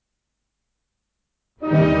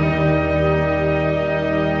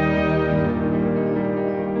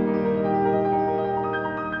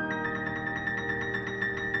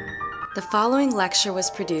following lecture was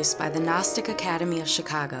produced by the Gnostic Academy of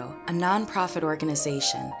Chicago, a nonprofit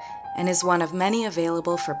organization, and is one of many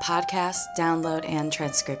available for podcast, download, and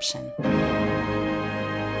transcription.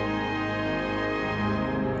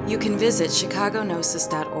 You can visit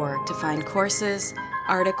chicagognosis.org to find courses,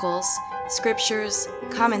 articles, scriptures,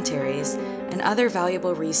 commentaries, and other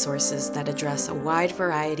valuable resources that address a wide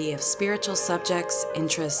variety of spiritual subjects,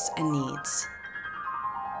 interests, and needs.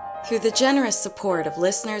 Through the generous support of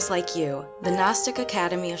listeners like you, the Gnostic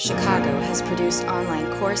Academy of Chicago has produced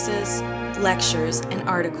online courses, lectures, and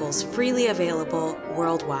articles freely available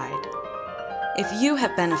worldwide. If you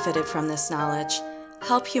have benefited from this knowledge,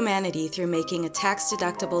 help humanity through making a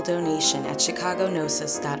tax-deductible donation at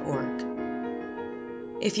chicagognosis.org.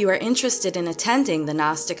 If you are interested in attending the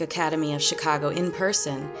Gnostic Academy of Chicago in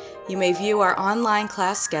person, you may view our online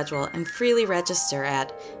class schedule and freely register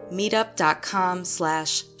at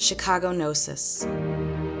meetup.com/chicagognosis.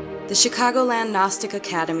 The Chicagoland Gnostic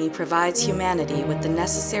Academy provides humanity with the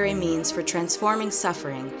necessary means for transforming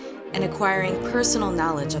suffering and acquiring personal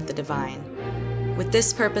knowledge of the divine. With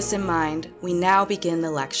this purpose in mind, we now begin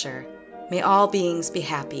the lecture. May all beings be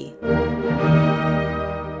happy.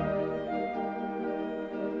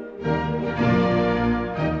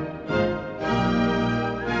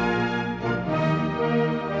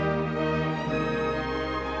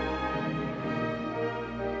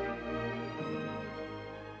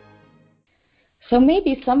 So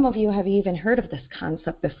maybe some of you have even heard of this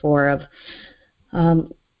concept before of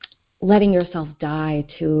letting yourself die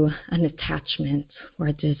to an attachment or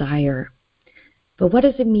a desire. But what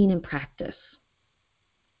does it mean in practice?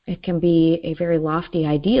 It can be a very lofty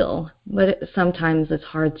ideal, but sometimes it's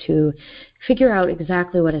hard to figure out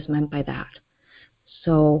exactly what is meant by that.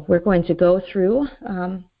 So we're going to go through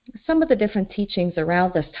some of the different teachings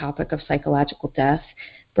around this topic of psychological death,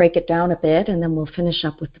 break it down a bit, and then we'll finish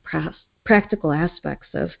up with the practical aspects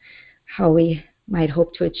of how we might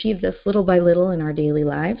hope to achieve this little by little in our daily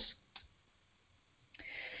lives.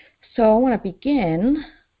 So I want to begin.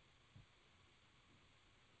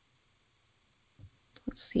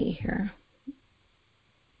 Let's see here.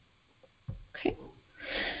 Okay.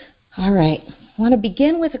 All right. I want to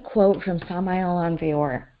begin with a quote from Samael Aun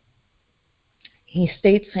Weor. He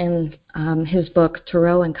states in his book,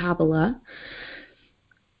 Tarot and Kabbalah,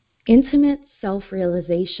 intimate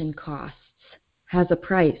self-realization costs, has a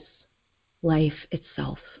price, life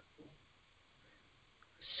itself.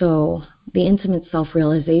 So the intimate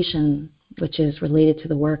self-realization, which is related to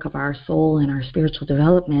the work of our soul and our spiritual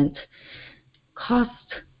development,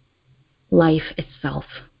 costs life itself.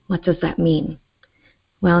 What does that mean?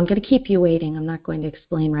 Well, I'm going to keep you waiting. I'm not going to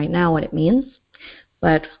explain right now what it means,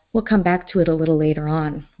 but we'll come back to it a little later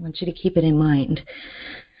on. I want you to keep it in mind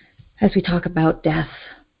as we talk about death.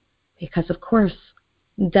 Because, of course,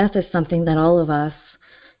 death is something that all of us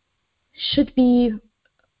should be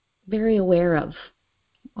very aware of.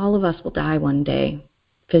 All of us will die one day,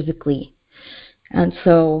 physically. And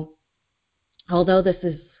so, although this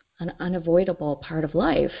is an unavoidable part of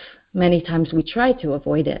life, many times we try to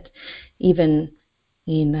avoid it. Even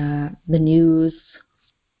in the news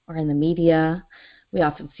or in the media, we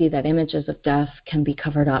often see that images of death can be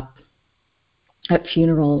covered up. At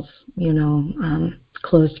funerals,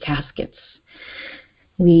 closed caskets.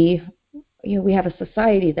 We have a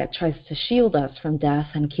society that tries to shield us from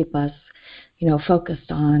death and keep us,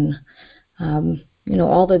 focused on,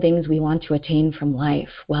 all the things we want to attain from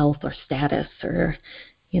life, wealth or status or,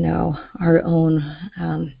 our own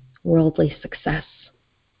worldly success.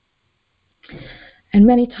 And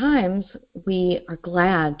many times we are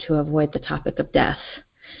glad to avoid the topic of death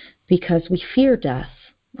because we fear death,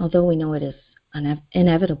 although we know it is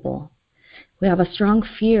inevitable. We have a strong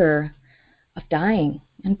fear of dying,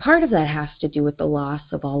 and part of that has to do with the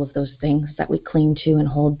loss of all of those things that we cling to and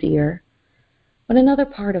hold dear. But another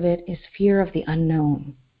part of it is fear of the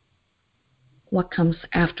unknown. What comes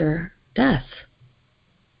after death?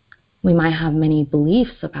 We might have many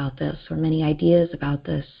beliefs about this or many ideas about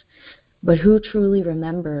this, but who truly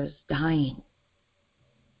remembers dying?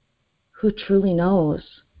 Who truly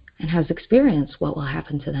knows and has experienced what will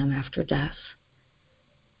happen to them after death?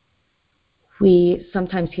 We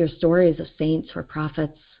sometimes hear stories of saints or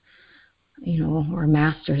prophets, or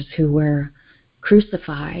masters who were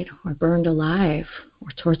crucified or burned alive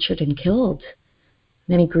or tortured and killed.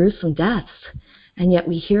 Many gruesome deaths. And yet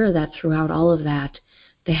we hear that throughout all of that,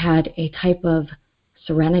 they had a type of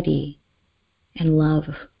serenity and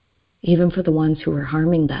love, even for the ones who were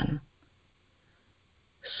harming them.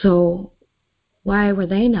 So why were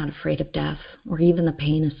they not afraid of death or even the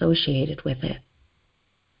pain associated with it?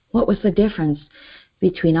 What was the difference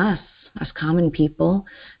between us, as common people,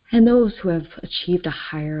 and those who have achieved a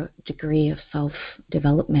higher degree of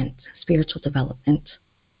self-development, spiritual development.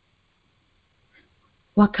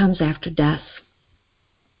 What comes after death?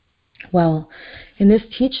 Well, in this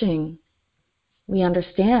teaching, we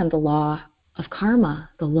understand the law of karma,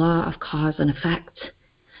 the law of cause and effect.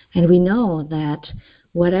 And we know that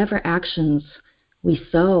whatever actions we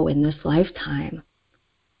sow in this lifetime,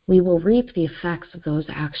 we will reap the effects of those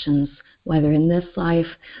actions, whether in this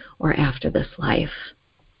life or after this life.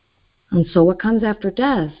 And so what comes after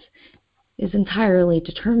death is entirely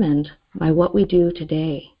determined by what we do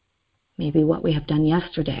today, maybe what we have done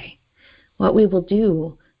yesterday, what we will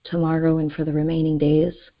do tomorrow and for the remaining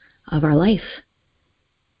days of our life.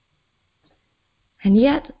 And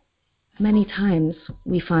yet, many times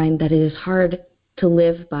we find that it is hard to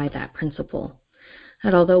live by that principle.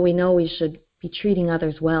 That although we know we should be treating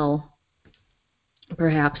others well,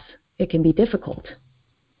 perhaps it can be difficult.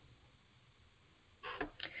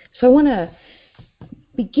 So I want to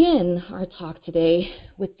begin our talk today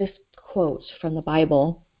with this quote from the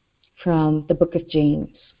Bible, from the book of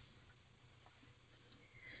James.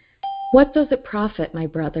 What does it profit, my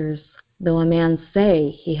brothers, though a man say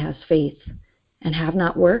he has faith and have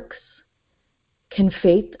not works? Can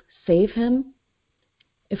faith save him?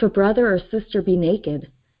 If a brother or sister be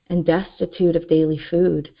naked and destitute of daily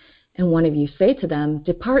food, and one of you say to them,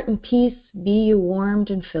 depart in peace, be you warmed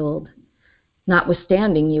and filled,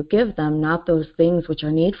 notwithstanding you give them not those things which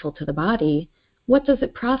are needful to the body, what does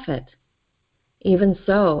it profit? Even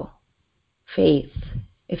so, faith,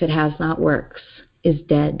 if it has not works, is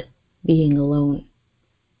dead, being alone.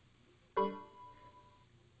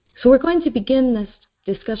 So we're going to begin this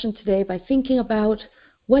discussion today by thinking about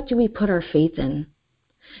what do we put our faith in?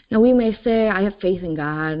 Now we may say, I have faith in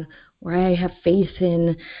God, or I have faith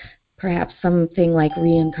in perhaps something like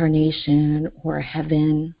reincarnation or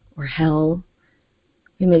heaven or hell.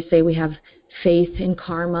 We may say we have faith in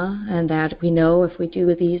karma and that we know if we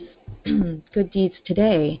do these good deeds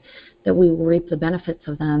today that we will reap the benefits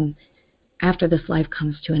of them after this life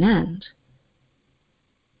comes to an end.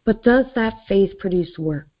 But does that faith produce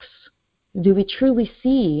works? Do we truly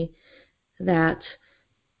see that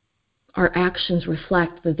our actions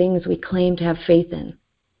reflect the things we claim to have faith in?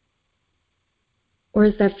 Or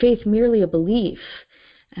is that faith merely a belief?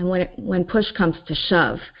 And when push comes to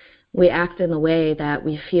shove, we act in the way that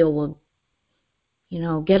we feel will,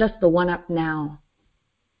 get us the one up now.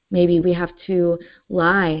 Maybe we have to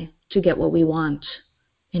lie to get what we want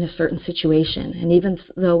in a certain situation. And even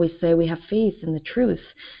though we say we have faith in the truth,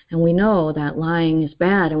 and we know that lying is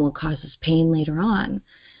bad and will cause us pain later on,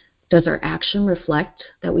 does our action reflect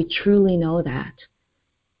that we truly know that?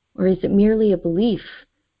 Or is it merely a belief?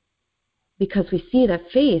 Because we see that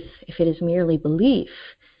faith, if it is merely belief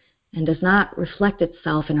and does not reflect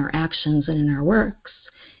itself in our actions and in our works,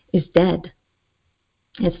 is dead.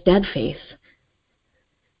 It's dead faith.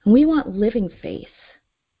 And we want living faith,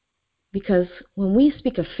 because when we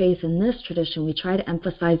speak of faith in this tradition, we try to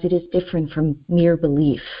emphasize it is different from mere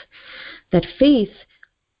belief. That faith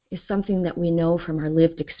is something that we know from our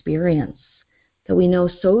lived experience, that we know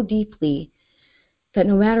so deeply that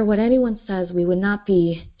no matter what anyone says, we would not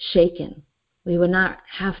be shaken. We would not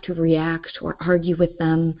have to react or argue with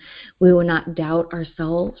them. We would not doubt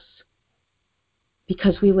ourselves,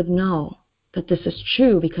 because we would know that this is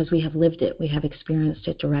true because we have lived it, we have experienced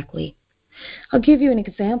it directly. I'll give you an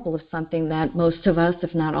example of something that most of us,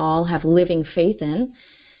 if not all, have living faith in.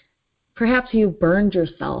 Perhaps you've burned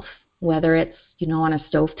yourself, whether it's, on a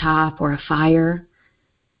stovetop or a fire.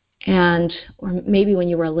 Or maybe when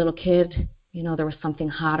you were a little kid, there was something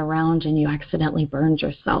hot around and you accidentally burned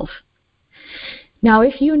yourself. Now,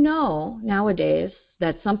 if you know nowadays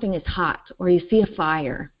that something is hot or you see a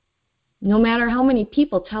fire, no matter how many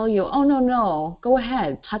people tell you, oh, no, go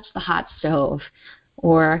ahead, touch the hot stove,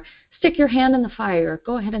 or stick your hand in the fire,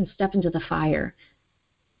 go ahead and step into the fire,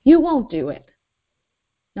 you won't do it.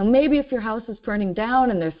 Now, maybe if your house is burning down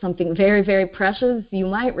and there's something very, very precious, you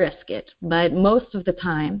might risk it. But most of the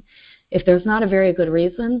time, if there's not a very good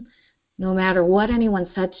reason, no matter what anyone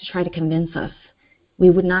said to try to convince us,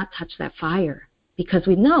 we would not touch that fire, because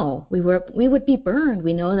we know we would be burned.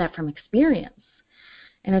 We know that from experience.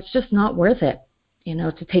 And it's just not worth it,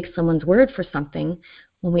 to take someone's word for something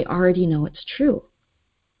when we already know it's true.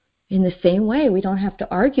 In the same way, we don't have to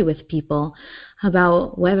argue with people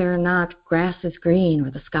about whether or not grass is green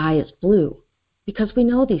or the sky is blue, because we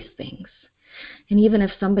know these things. And even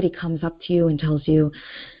if somebody comes up to you and tells you,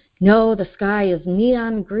 no, the sky is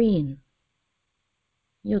neon green,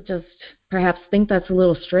 you'll just perhaps think that's a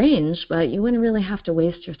little strange, but you wouldn't really have to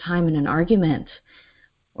waste your time in an argument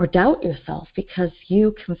or doubt yourself, because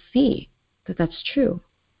you can see that that's true.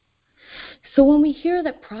 So when we hear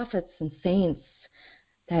that prophets and saints,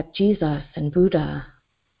 that Jesus and Buddha,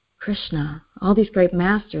 Krishna, all these great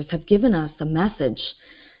masters have given us a message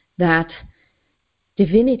that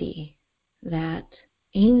divinity, that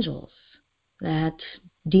angels, that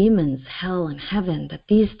demons, hell and heaven, that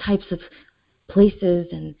these types of places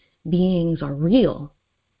and beings are real,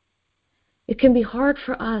 it can be hard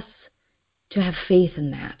for us to have faith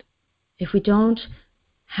in that if we don't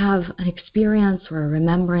have an experience or a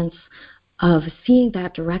remembrance of seeing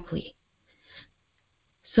that directly.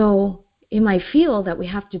 So it might feel that we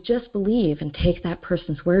have to just believe and take that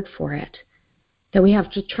person's word for it, that we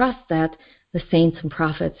have to trust that the saints and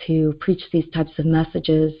prophets who preach these types of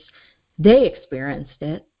messages, they experienced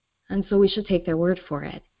it, and so we should take their word for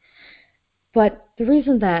it. But the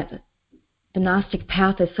reason that the Gnostic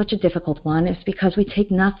path is such a difficult one is because we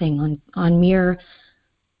take nothing on mere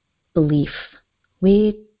belief.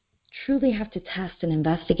 We truly have to test and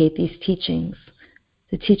investigate these teachings,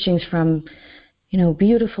 the teachings from,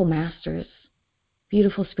 beautiful masters,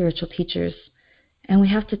 beautiful spiritual teachers, and we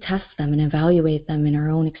have to test them and evaluate them in our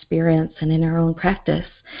own experience and in our own practice.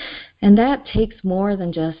 And that takes more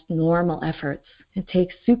than just normal efforts. It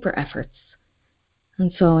takes super efforts.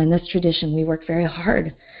 And so in this tradition, we work very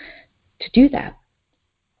hard to do that.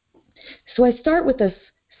 So I start with this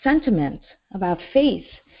sentiment about faith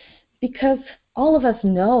because all of us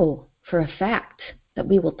know for a fact that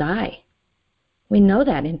we will die. We know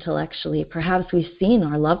that intellectually. Perhaps we've seen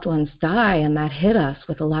our loved ones die, and that hit us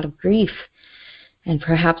with a lot of grief and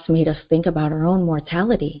perhaps made us think about our own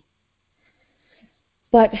mortality.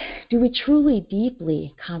 But do we truly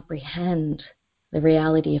deeply comprehend the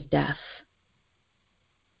reality of death?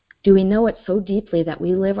 Do we know it so deeply that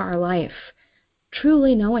we live our life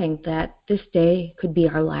truly knowing that this day could be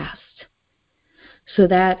our last? So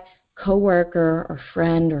that coworker or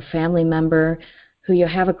friend or family member who you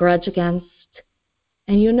have a grudge against,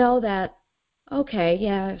 and you know that, okay,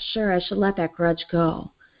 yeah, sure, I should let that grudge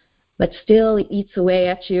go, but still it eats away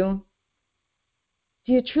at you.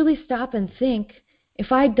 Do you truly stop and think,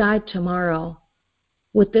 if I died tomorrow,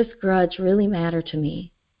 would this grudge really matter to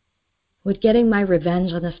me? Would getting my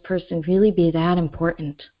revenge on this person really be that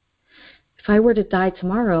important? If I were to die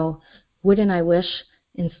tomorrow, wouldn't I wish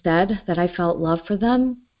instead that I felt love for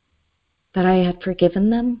them, that I had forgiven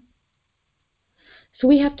them? So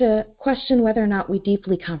we have to question whether or not we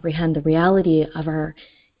deeply comprehend the reality of our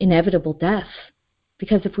inevitable death,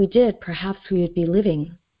 because if we did, perhaps we would be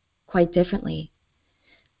living quite differently.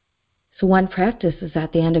 So one practice is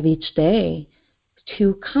at the end of each day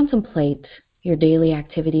to contemplate your daily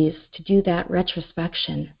activities, to do that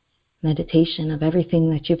retrospection, meditation of everything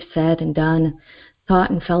that you've said and done, thought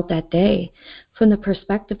and felt that day, from the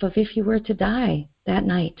perspective of if you were to die that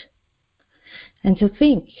night. And to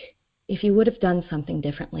think if you would have done something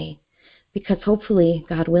differently, because hopefully,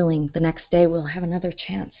 God willing, the next day we'll have another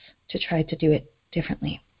chance to try to do it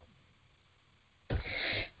differently.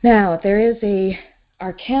 Now, there is a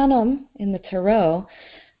arcanum in the tarot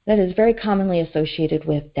that is very commonly associated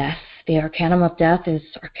with death. The arcanum of death is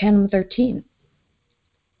Arcanum 13.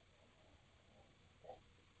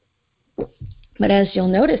 But as you'll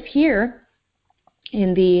notice here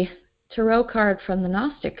in the tarot card from the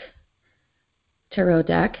Gnostic tarot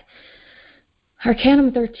deck,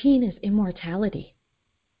 Arcanum 13 is immortality.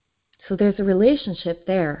 So there's a relationship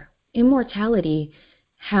there. Immortality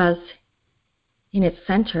has in its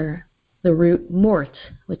center the root mort,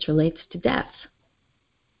 which relates to death.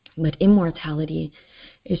 But immortality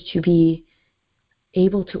is to be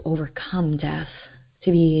able to overcome death,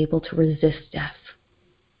 to be able to resist death.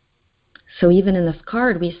 So even in this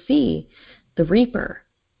card, we see the reaper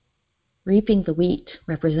reaping the wheat,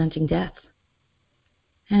 representing death.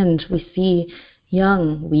 And we see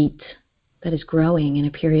young wheat that is growing in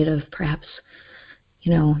a period of perhaps,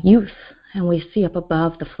 youth. And we see up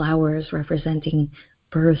above the flowers representing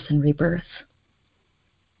birth and rebirth.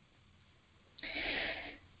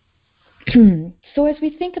 So as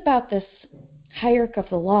we think about this hierarchy of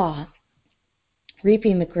the law,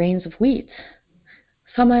 reaping the grains of wheat,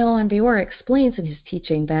 Samael Aun Weor explains in his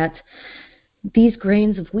teaching that these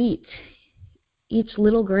grains of wheat, each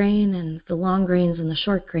little grain and the long grains and the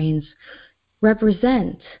short grains,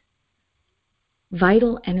 represent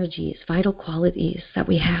vital energies, vital qualities that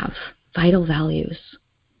we have, vital values.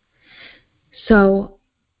 So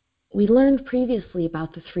we learned previously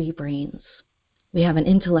about the three brains. We have an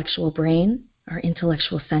intellectual brain, our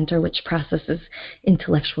intellectual center, which processes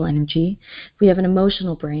intellectual energy. We have an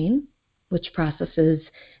emotional brain, which processes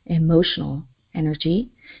emotional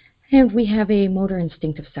energy. And we have a motor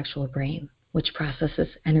instinctive sexual brain, which processes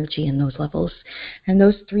energy in those levels. And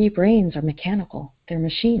those three brains are mechanical. They're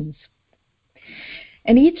machines.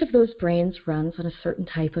 And each of those brains runs on a certain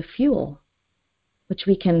type of fuel, which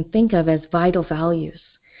we can think of as vital values.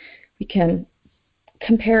 We can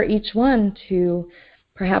compare each one to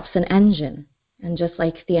perhaps an engine. And just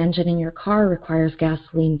like the engine in your car requires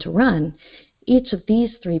gasoline to run, each of these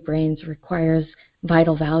three brains requires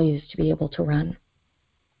vital values to be able to run.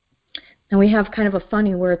 Now we have kind of a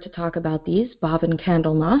funny word to talk about these, bobbin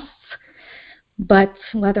candle Gnosts, but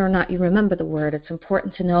whether or not you remember the word, it's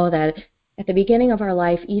important to know that at the beginning of our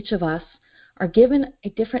life, each of us are given a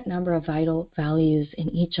different number of vital values in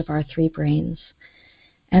each of our three brains.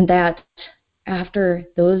 And that after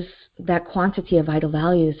that quantity of vital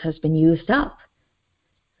values has been used up,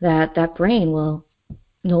 that brain will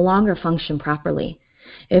no longer function properly.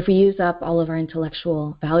 If we use up all of our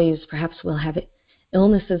intellectual values, perhaps we'll have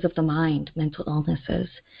illnesses of the mind, mental illnesses.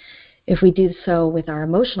 If we do so with our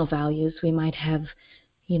emotional values, we might have,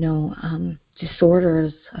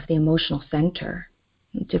 disorders of the emotional center,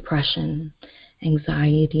 depression,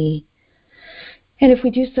 anxiety. And if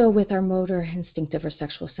we do so with our motor, instinctive, or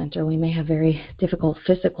sexual center, we may have very difficult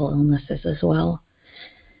physical illnesses as well.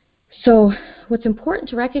 So what's important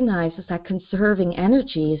to recognize is that conserving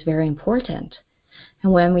energy is very important.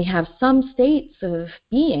 And when we have some states of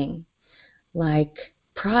being, like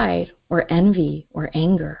pride or envy or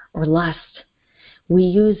anger or lust, we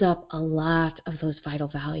use up a lot of those vital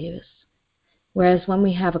values. Whereas when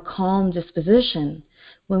we have a calm disposition,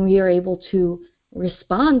 when we are able to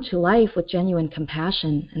respond to life with genuine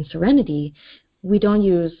compassion and serenity, we don't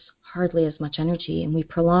use hardly as much energy, and we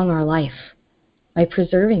prolong our life by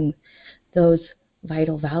preserving those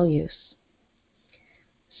vital values.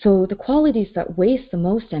 So the qualities that waste the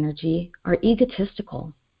most energy are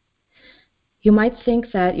egotistical. You might think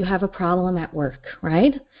that you have a problem at work,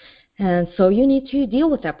 right? And so you need to deal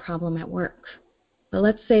with that problem at work. But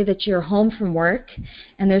let's say that you're home from work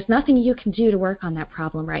and there's nothing you can do to work on that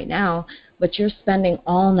problem right now, but you're spending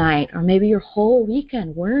all night or maybe your whole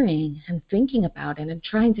weekend worrying and thinking about it and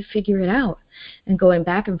trying to figure it out and going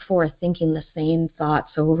back and forth thinking the same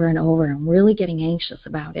thoughts over and over and really getting anxious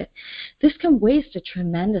about it. This can waste a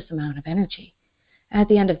tremendous amount of energy. At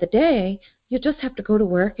the end of the day, you just have to go to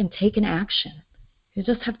work and take an action. You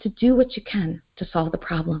just have to do what you can to solve the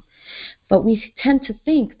problem. But we tend to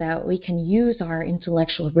think that we can use our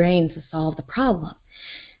intellectual brain to solve the problem.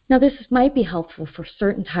 Now, this might be helpful for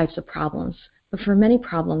certain types of problems, but for many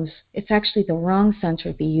problems, it's actually the wrong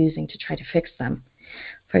center to be using to try to fix them.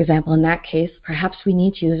 For example, in that case, perhaps we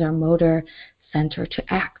need to use our motor center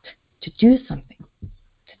to act, to do something,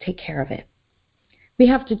 to take care of it. We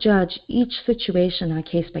have to judge each situation on a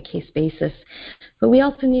case-by-case basis, but we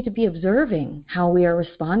also need to be observing how we are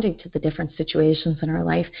responding to the different situations in our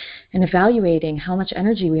life and evaluating how much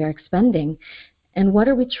energy we are expending and what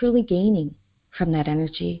are we truly gaining from that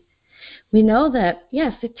energy. We know that,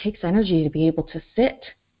 yes, it takes energy to be able to sit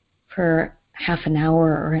for half an hour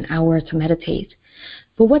or an hour to meditate,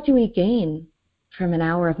 but what do we gain from an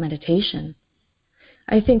hour of meditation?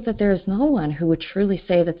 I think that there is no one who would truly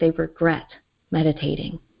say that they regret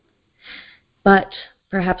meditating. But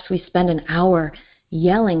perhaps we spend an hour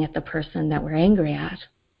yelling at the person that we're angry at,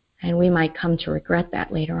 and we might come to regret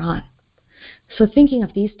that later on. So thinking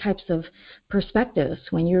of these types of perspectives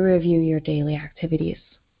when you review your daily activities,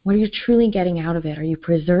 what are you truly getting out of it? Are you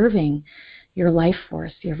preserving your life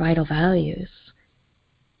force, your vital values?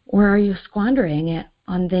 Or are you squandering it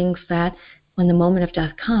on things that, when the moment of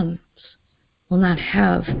death comes, will not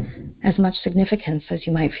have as much significance as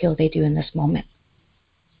you might feel they do in this moment?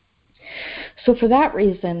 So for that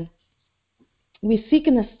reason, we seek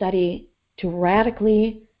in this study to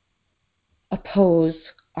radically oppose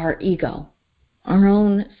our ego, our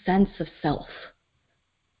own sense of self,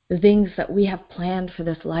 the things that we have planned for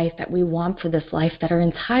this life, that we want for this life, that are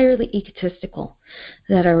entirely egotistical,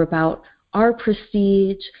 that are about our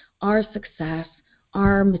prestige, our success,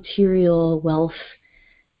 our material wealth,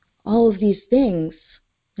 all of these things.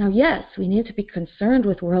 Now, yes, we need to be concerned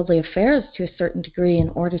with worldly affairs to a certain degree in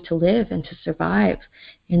order to live and to survive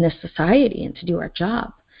in this society and to do our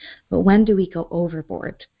job. But when do we go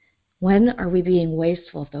overboard? When are we being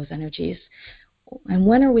wasteful of those energies? And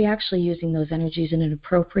when are we actually using those energies in an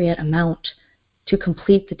appropriate amount to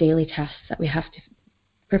complete the daily tasks that we have to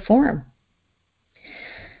perform?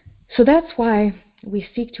 So that's why we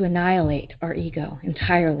seek to annihilate our ego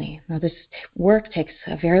entirely. Now, this work takes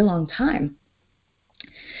a very long time.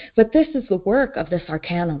 But this is the work of this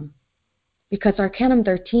Arcanum, because Arcanum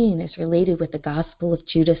 13 is related with the Gospel of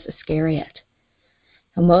Judas Iscariot.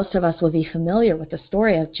 And most of us will be familiar with the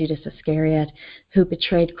story of Judas Iscariot, who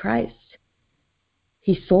betrayed Christ.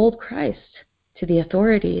 He sold Christ to the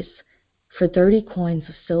authorities for 30 coins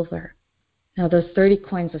of silver. Now, those 30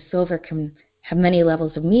 coins of silver can have many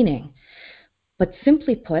levels of meaning, but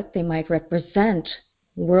simply put, they might represent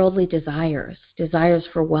worldly desires, desires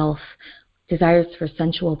for wealth, desires for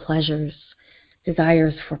sensual pleasures,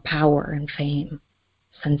 desires for power and fame,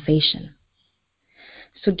 sensation.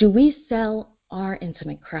 So do we sell our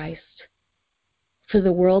intimate Christ for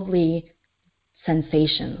the worldly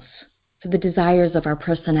sensations, for the desires of our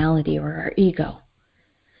personality or our ego?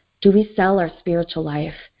 Do we sell our spiritual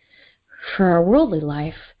life for our worldly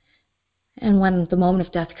life? And when the moment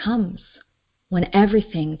of death comes, when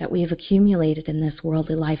everything that we've accumulated in this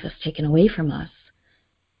worldly life is taken away from us,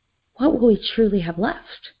 what will we truly have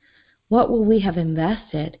left? What will we have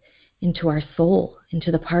invested into our soul,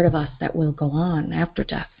 into the part of us that will go on after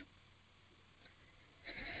death?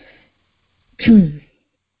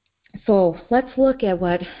 So let's look at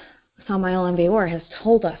what Samael Aun Weor has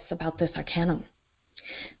told us about this arcanum.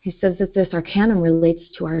 He says that this arcanum relates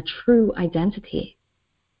to our true identity.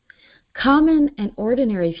 Common and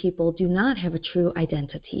ordinary people do not have a true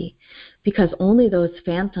identity because only those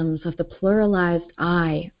phantoms of the pluralized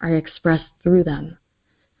I are expressed through them.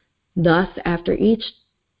 Thus, after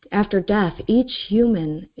death, each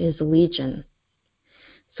human is a legion.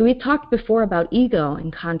 So we talked before about ego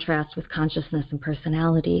in contrast with consciousness and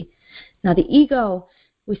personality. Now the ego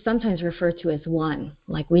we sometimes refer to as one,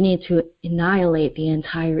 like we need to annihilate the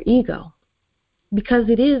entire ego, because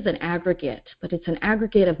it is an aggregate, but it's an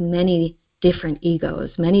aggregate of many different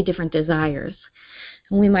egos, many different desires.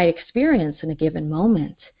 And we might experience in a given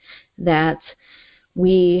moment that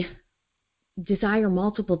we desire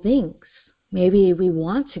multiple things. Maybe we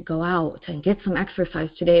want to go out and get some exercise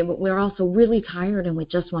today, but we're also really tired and we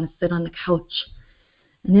just want to sit on the couch.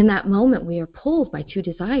 And in that moment, we are pulled by two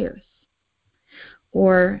desires.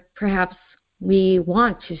 Or perhaps we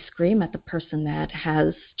want to scream at the person that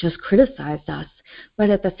has just criticized us, but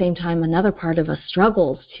at the same time, another part of us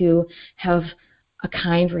struggles to have a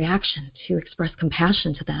kind reaction, to express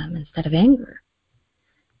compassion to them instead of anger.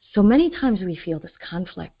 So many times we feel this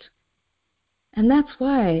conflict. And that's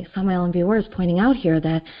why Samael Aun Weor is pointing out here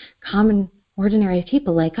that common, ordinary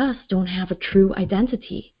people like us don't have a true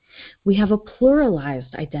identity. We have a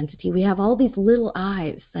pluralized identity. We have all these little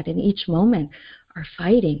I's that in each moment are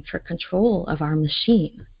fighting for control of our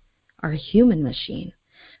machine, our human machine,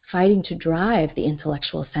 fighting to drive the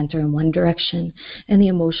intellectual center in one direction and the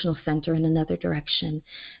emotional center in another direction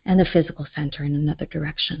and the physical center in another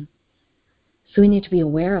direction. So we need to be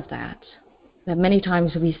aware of that. That many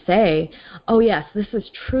times we say, oh yes, this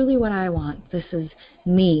is truly what I want. This is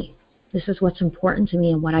me. This is what's important to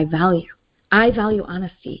me and what I value. I value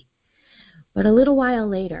honesty. But a little while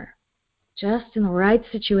later, just in the right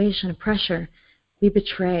situation of pressure, we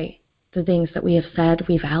betray the things that we have said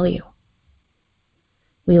we value.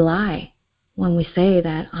 We lie when we say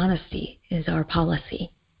that honesty is our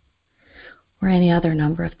policy, or any other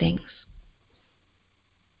number of things.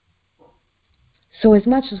 So as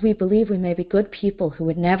much as we believe we may be good people who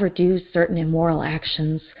would never do certain immoral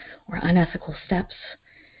actions or unethical steps,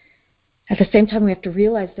 at the same time we have to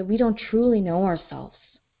realize that we don't truly know ourselves,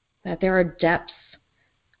 that there are depths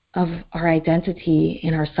of our identity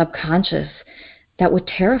in our subconscious that would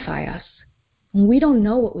terrify us. And we don't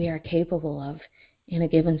know what we are capable of in a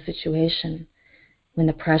given situation when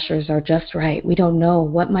the pressures are just right. We don't know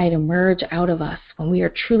what might emerge out of us when we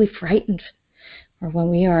are truly frightened or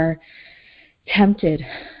when we are tempted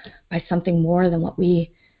by something more than what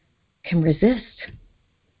we can resist.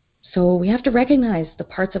 So we have to recognize the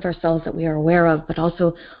parts of ourselves that we are aware of, but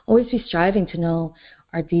also always be striving to know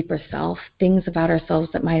our deeper self, things about ourselves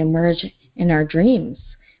that might emerge in our dreams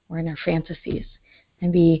or in our fantasies,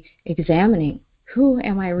 and be examining, who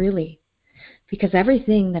am I really? Because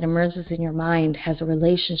everything that emerges in your mind has a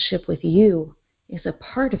relationship with you, is a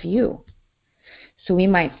part of you. So we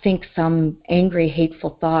might think some angry,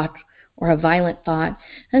 hateful thought or a violent thought,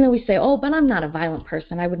 and then we say, oh, but I'm not a violent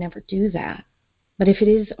person. I would never do that. But if it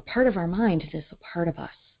is a part of our mind, it is a part of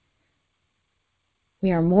us.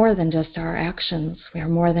 We are more than just our actions. We are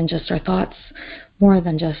more than just our thoughts, more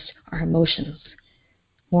than just our emotions,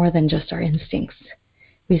 more than just our instincts.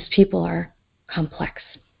 These people are complex.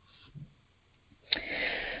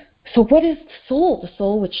 So what is the soul? The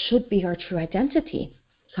soul which should be our true identity.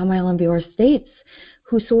 Samael Aun Weor states,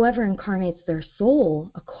 whosoever incarnates their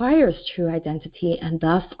soul acquires true identity and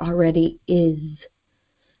thus already is.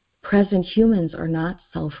 Present humans are not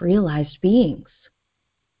self-realized beings.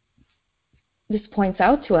 This points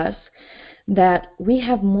out to us that we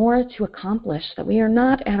have more to accomplish, that we are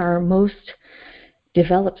not at our most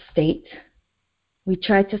developed state. We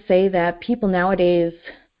try to say that people nowadays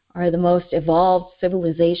are the most evolved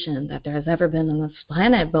civilization that there has ever been on this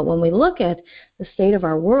planet. But when we look at the state of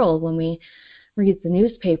our world, when we read the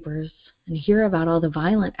newspapers and hear about all the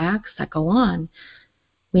violent acts that go on,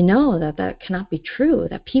 we know that that cannot be true,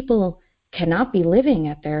 that people cannot be living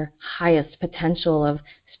at their highest potential of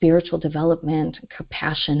spiritual development,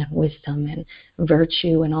 compassion, and wisdom, and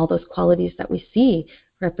virtue, and all those qualities that we see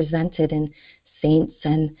represented in saints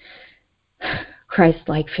and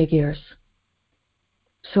Christ-like figures.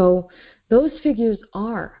 So those figures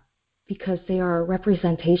are, because they are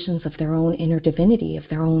representations of their own inner divinity, of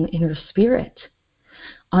their own inner spirit.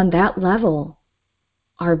 On that level,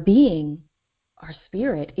 our being, our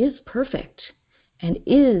spirit, is perfect and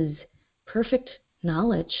is perfect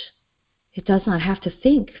knowledge. It does not have to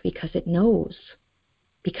think because it knows,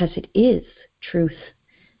 because it is truth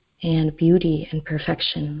and beauty and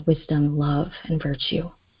perfection, wisdom, love, and virtue.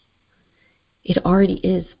 It already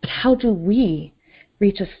is. But how do we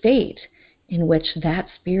reach a state in which that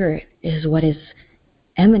spirit is what is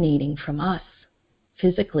emanating from us,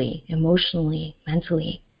 physically, emotionally,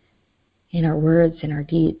 mentally, in our words, in our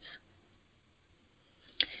deeds?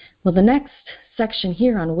 Well, the next section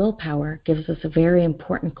here on willpower gives us a very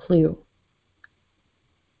important clue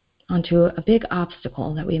onto a big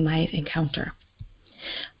obstacle that we might encounter.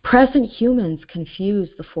 Present humans confuse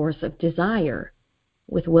the force of desire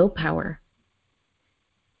with willpower.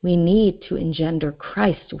 We need to engender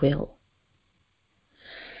Christ's will.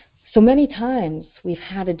 So many times we've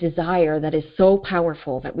had a desire that is so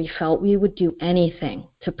powerful that we felt we would do anything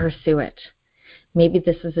to pursue it. Maybe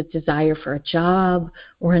this is a desire for a job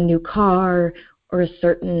or a new car or a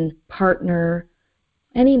certain partner,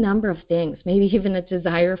 any number of things, maybe even a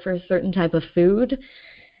desire for a certain type of food.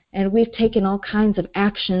 And we've taken all kinds of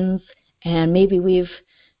actions, and maybe we've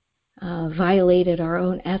violated our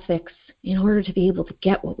own ethics in order to be able to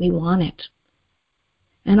get what we wanted.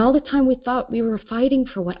 And all the time we thought we were fighting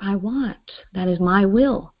for what I want. That is my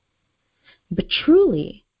will. But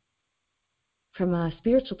truly, from a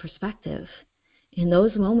spiritual perspective, in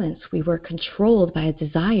those moments we were controlled by a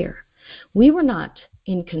desire. We were not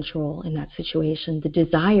in control in that situation. The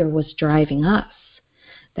desire was driving us.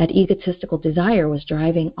 That egotistical desire was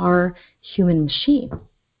driving our human machine.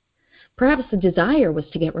 Perhaps the desire was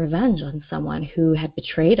to get revenge on someone who had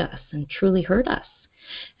betrayed us and truly hurt us.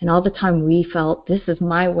 And all the time we felt, this is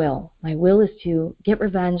my will. My will is to get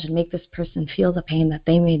revenge and make this person feel the pain that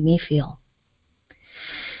they made me feel.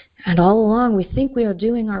 And all along we think we are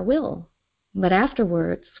doing our will. But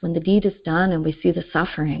afterwards, when the deed is done and we see the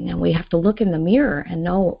suffering and we have to look in the mirror and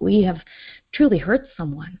know we have truly hurt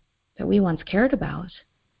someone that we once cared about,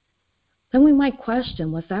 then we might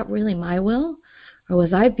question, was that really my will? Or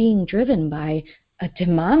was I being driven by a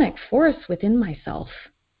demonic force within myself?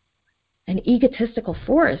 An egotistical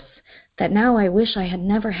force that now I wish I had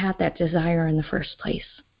never had that desire in the first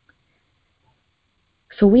place.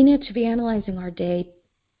 So we need to be analyzing our day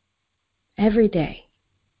every day,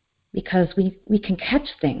 because we can catch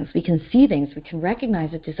things, we can see things, we can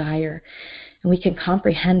recognize a desire, and we can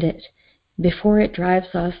comprehend it before it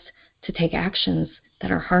drives us to take actions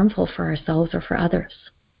that are harmful for ourselves or for others.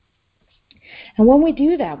 And when we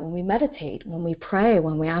do that, when we meditate, when we pray,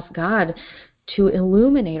 when we ask God to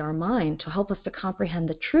illuminate our mind, to help us to comprehend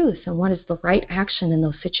the truth and what is the right action in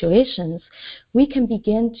those situations, we can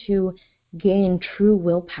begin to gain true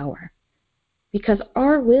willpower. Because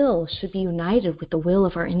our will should be united with the will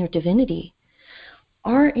of our inner divinity.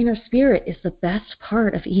 Our inner spirit is the best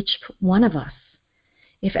part of each one of us.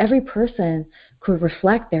 If every person could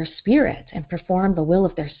reflect their spirit and perform the will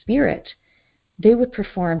of their spirit, they would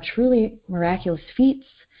perform truly miraculous feats.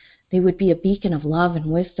 They would be a beacon of love and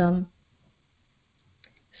wisdom.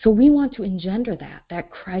 So we want to engender that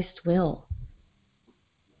Christ will,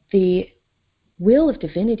 the will of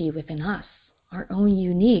divinity within us, our own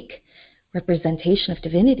unique representation of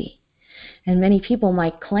divinity. And many people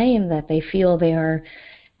might claim that they feel they are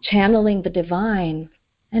channeling the divine,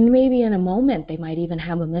 and maybe in a moment they might even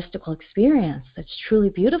have a mystical experience that's truly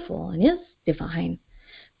beautiful and is divine.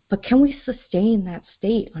 But can we sustain that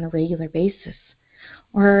state on a regular basis?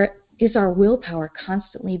 Or is our willpower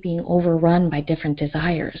constantly being overrun by different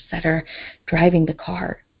desires that are driving the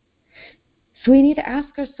car? So we need to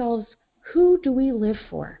ask ourselves, who do we live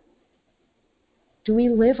for? Do we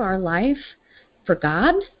live our life for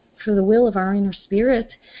God, for the will of our inner spirit,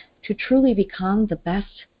 to truly become the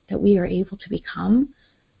best that we are able to become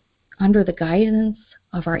under the guidance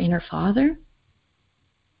of our inner Father?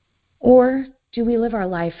 Or do we live our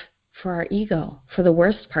life for our ego, for the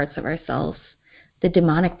worst parts of ourselves, the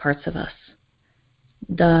demonic parts of us,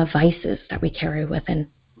 the vices that we carry within?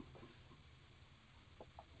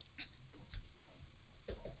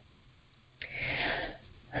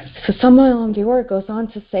 So Samuel Dior goes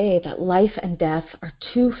on to say that life and death are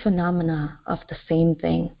two phenomena of the same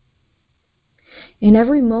thing. In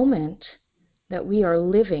every moment that we are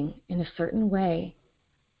living in a certain way,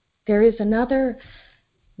 there is another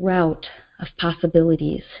route of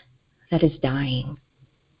possibilities that is dying.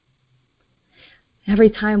 Every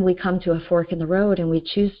time we come to a fork in the road and we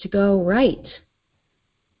choose to go right,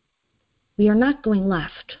 we are not going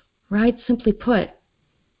left. Right? Simply put,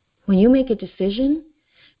 when you make a decision,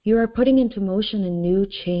 you are putting into motion a new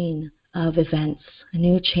chain of events, a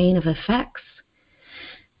new chain of effects.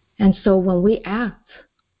 And so when we act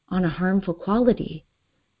on a harmful quality,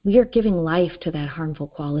 we are giving life to that harmful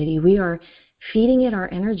quality. We are feeding it our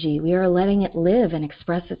energy. We are letting it live and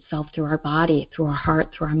express itself through our body, through our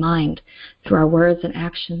heart, through our mind, through our words and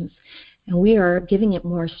actions. And we are giving it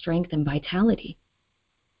more strength and vitality.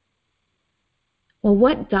 Well,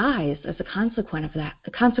 what dies as a consequence of that?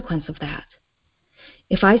 The consequence of that.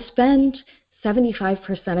 If I spend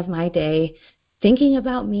 75% of my day thinking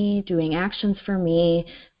about me, doing actions for me,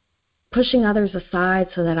 pushing others aside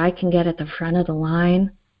so that I can get at the front of the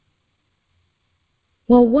line,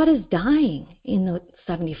 well, what is dying in the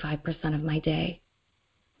 75% of my day?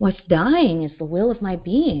 What's dying is the will of my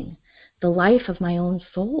being, the life of my own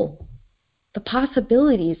soul, the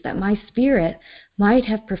possibilities that my spirit might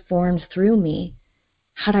have performed through me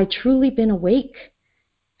had I truly been awake,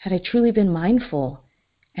 had I truly been mindful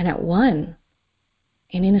and at one,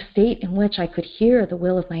 and in a state in which I could hear the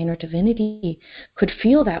will of my inner divinity, could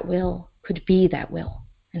feel that will, could be that will,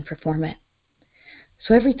 and perform it.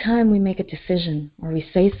 So every time we make a decision or we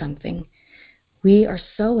say something, we are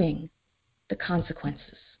sowing the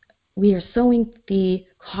consequences. We are sowing the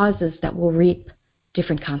causes that will reap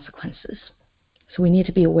different consequences. So we need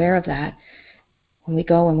to be aware of that when we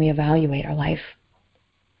go and we evaluate our life.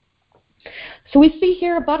 So we see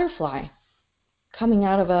here a butterfly coming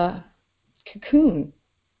out of a cocoon.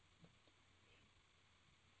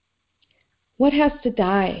 What has to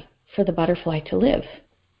die for the butterfly to live?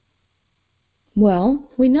 Well,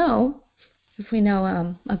 we know, if we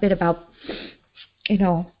know a bit about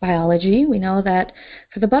biology, we know that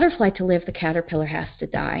for the butterfly to live, the caterpillar has to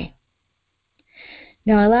die.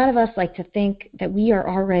 Now, a lot of us like to think that we are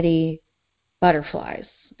already butterflies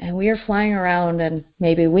and we are flying around and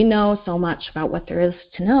maybe we know so much about what there is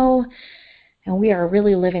to know and we are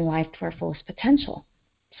really living life to our fullest potential.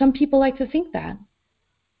 Some people like to think that.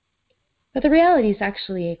 But the reality is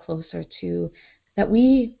actually closer to that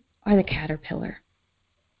we are the caterpillar.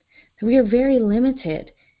 That we are very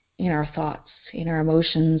limited in our thoughts, in our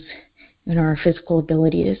emotions, in our physical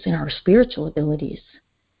abilities, in our spiritual abilities.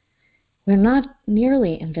 We're not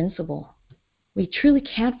nearly invincible. We truly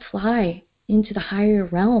can't fly into the higher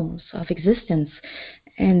realms of existence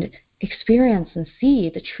and experience and see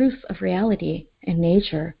the truth of reality and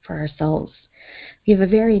nature for ourselves. We have a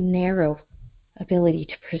very narrow ability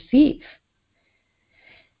to perceive.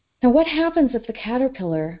 Now, what happens if the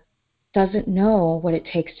caterpillar doesn't know what it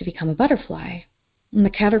takes to become a butterfly? And the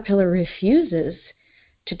caterpillar refuses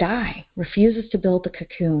to die, refuses to build the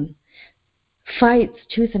cocoon, fights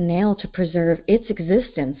tooth and nail to preserve its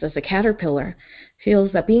existence as a caterpillar,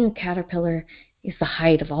 feels that being a caterpillar is the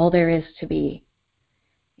height of all there is to be.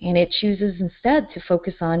 And it chooses instead to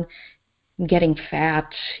focus on getting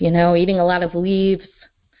fat, eating a lot of leaves,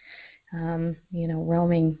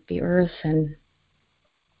 roaming the earth and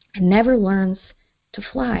never learns to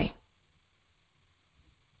fly.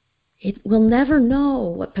 It will never know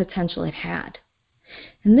what potential it had.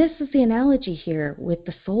 And this is the analogy here with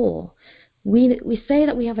the soul. We say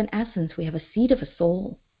that we have an essence, we have a seed of a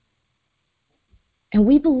soul. And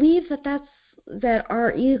we believe that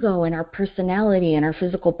our ego and our personality and our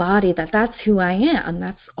physical body, that's who I am.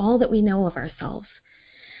 That's all that we know of ourselves.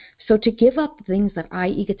 So to give up things that I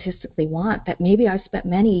egotistically want, that maybe I spent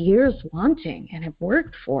many years wanting and have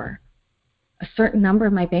worked for, a certain number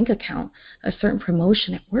in my bank account, a certain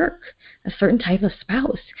promotion at work, a certain type of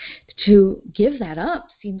spouse, to give that up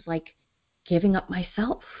seems like giving up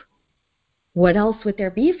myself. What else would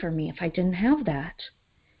there be for me if I didn't have that?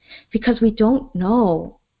 Because we don't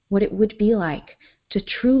know what it would be like to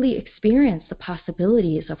truly experience the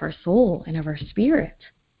possibilities of our soul and of our spirit.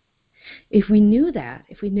 If we knew that,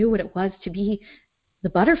 if we knew what it was to be the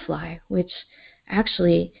butterfly, which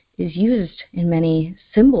actually is used in many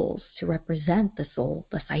symbols to represent the soul,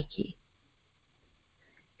 the psyche.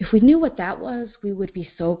 If we knew what that was, we would be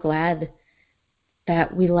so glad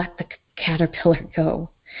that we let the caterpillar go,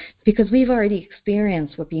 because we've already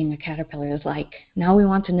experienced what being a caterpillar is like. Now we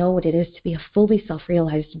want to know what it is to be a fully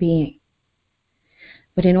self-realized being.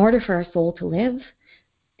 But in order for our soul to live,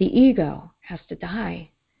 the ego has to die.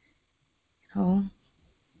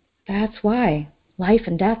 That's why life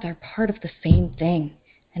and death are part of the same thing.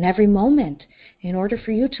 And every moment, in order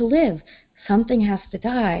for you to live, something has to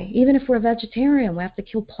die. Even if we're a vegetarian, we have to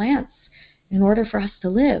kill plants in order for us to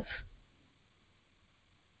live.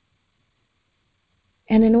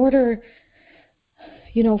 And in order,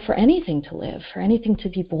 for anything to live, for anything to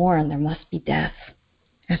be born, there must be death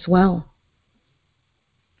as well.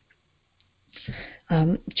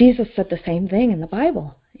 Jesus said the same thing in the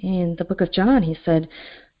Bible. In the book of John, he said,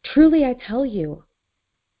 "Truly I tell you,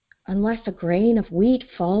 unless a grain of wheat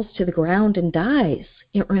falls to the ground and dies,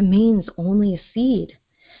 it remains only a seed.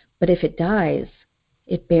 But if it dies,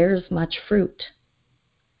 it bears much fruit."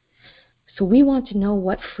 So we want to know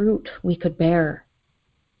what fruit we could bear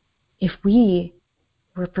if we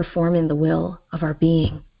were performing the will of our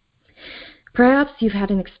being. Perhaps you've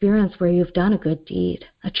had an experience where you've done a good deed,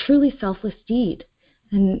 a truly selfless deed,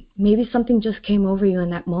 and maybe something just came over you in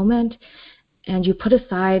that moment, and you put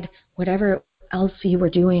aside whatever else you were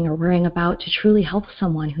doing or worrying about to truly help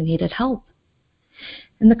someone who needed help.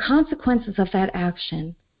 And the consequences of that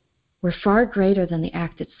action were far greater than the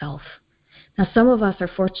act itself. Now, some of us are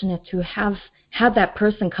fortunate to have had that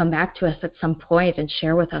person come back to us at some point and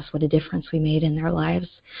share with us what a difference we made in their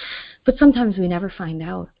lives. But sometimes we never find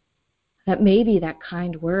out that maybe that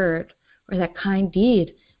kind word or that kind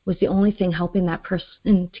deed was the only thing helping that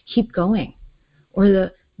person to keep going, or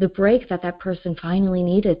the break that person finally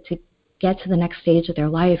needed to get to the next stage of their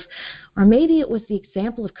life. Or maybe it was the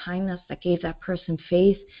example of kindness that gave that person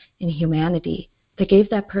faith in humanity, that gave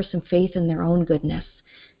that person faith in their own goodness.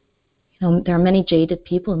 There are many jaded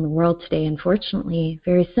people in the world today, unfortunately,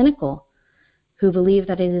 very cynical, who believe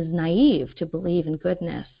that it is naive to believe in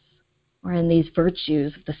goodness or in these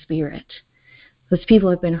virtues of the spirit. Those people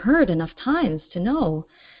have been hurt enough times to know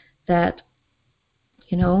that,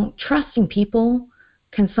 trusting people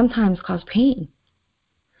can sometimes cause pain.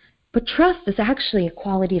 But trust is actually a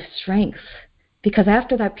quality of strength, because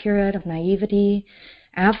after that period of naivety,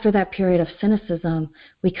 after that period of cynicism,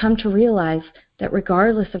 we come to realize that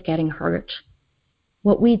regardless of getting hurt,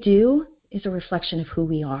 what we do is a reflection of who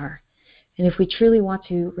we are. And if we truly want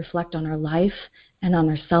to reflect on our life and on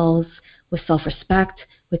ourselves with self-respect,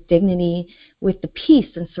 with dignity, with the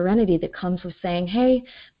peace and serenity that comes with saying, hey,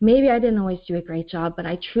 maybe I didn't always do a great job, but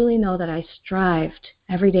I truly know that I strived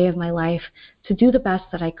every day of my life to do the best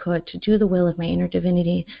that I could, to do the will of my inner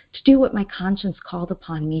divinity, to do what my conscience called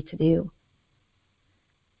upon me to do,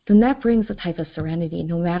 then that brings a type of serenity,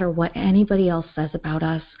 no matter what anybody else says about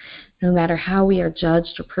us, no matter how we are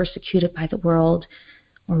judged or persecuted by the world,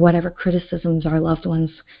 or whatever criticisms our loved ones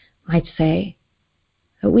might say.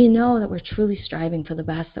 But we know that we're truly striving for the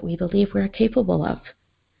best that we believe we're capable of,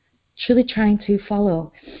 truly trying to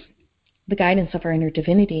follow the guidance of our inner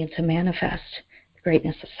divinity and to manifest the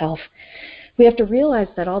greatness of self. We have to realize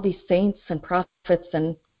that all these saints and prophets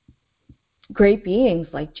and great beings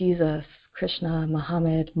like Jesus, Krishna,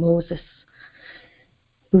 Muhammad, Moses,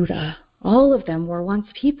 Buddha, all of them were once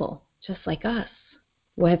people, just like us,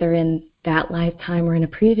 whether in that lifetime or in a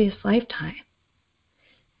previous lifetime.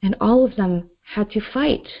 And all of them had to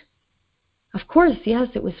fight. Of course, yes,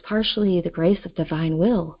 it was partially the grace of divine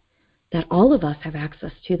will that all of us have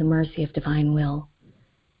access to the mercy of divine will.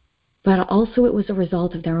 But also it was a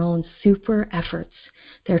result of their own super efforts,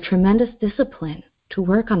 their tremendous discipline to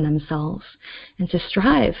work on themselves and to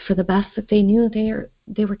strive for the best that they knew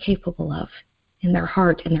they were capable of in their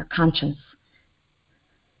heart and their conscience.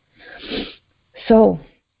 So,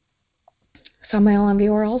 Samael Aun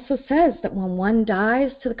also says that when one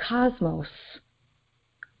dies to the cosmos,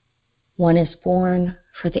 one is born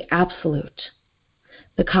for the absolute.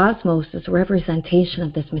 The cosmos is a representation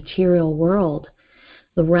of this material world,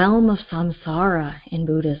 the realm of samsara in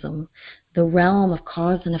Buddhism, the realm of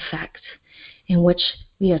cause and effect, in which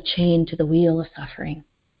we are chained to the wheel of suffering.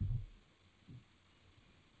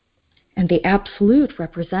 And the absolute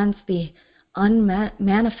represents the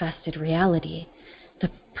unmanifested reality,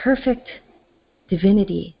 the perfect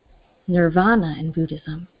divinity, nirvana in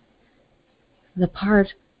Buddhism, the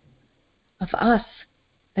part of us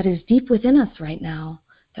that is deep within us right now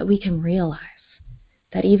that we can realize,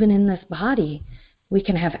 that even in this body we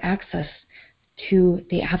can have access to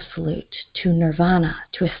the absolute, to nirvana,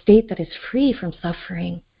 to a state that is free from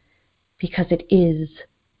suffering because it is,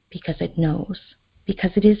 because it knows,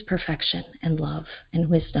 because it is perfection and love and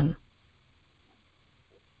wisdom.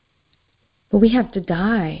 But we have to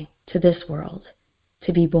die to this world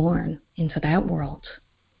to be born into that world.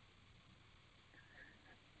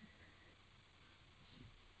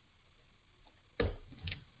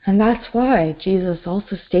 And that's why Jesus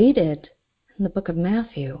also stated in the book of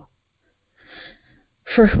Matthew,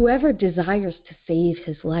 For whoever desires to save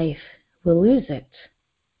his life will lose it,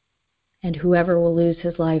 and whoever will lose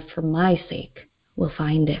his life for my sake will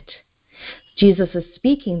find it. Jesus is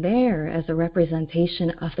speaking there as a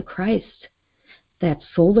representation of the Christ, that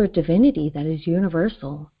solar divinity that is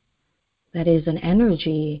universal, that is an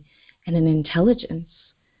energy and an intelligence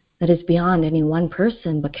that is beyond any one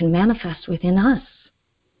person but can manifest within us,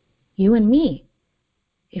 you and me,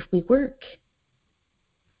 if we work,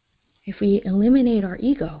 if we eliminate our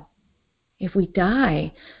ego, if we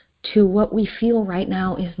die to what we feel right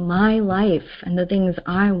now is my life and the things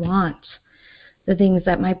I want, the things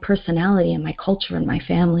that my personality and my culture and my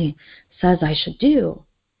family says I should do.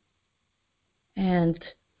 And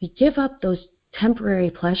we give up those temporary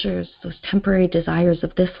pleasures, those temporary desires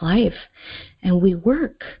of this life, and we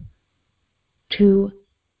work to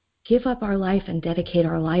give up our life and dedicate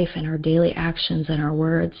our life and our daily actions and our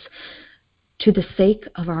words to the sake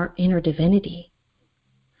of our inner divinity.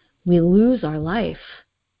 We lose our life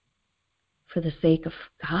for the sake of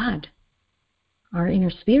God, our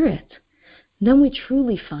inner spirit. Then we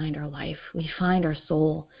truly find our life. We find our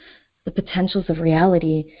soul, the potentials of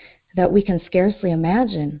reality that we can scarcely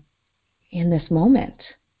imagine in this moment.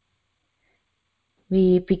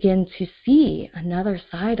 We begin to see another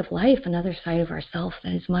side of life, another side of ourselves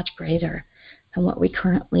that is much greater than what we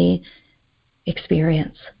currently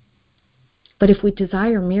experience. But if we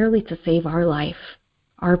desire merely to save our life,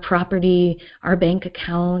 our property, our bank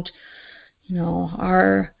account,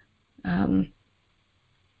 our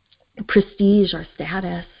prestige, our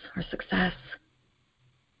status, our success,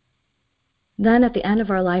 then at the end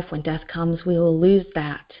of our life, when death comes, we will lose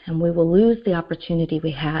that, and we will lose the opportunity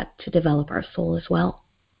we had to develop our soul as well.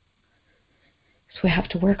 So we have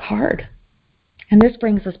to work hard. And this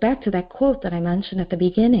brings us back to that quote that I mentioned at the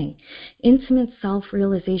beginning. Intimate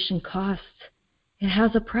self-realization costs. It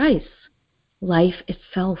has a price. Life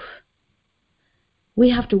itself.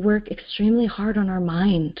 We have to work extremely hard on our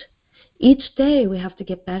mind. Each day we have to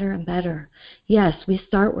get better and better. Yes, we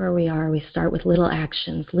start where we are. We start with little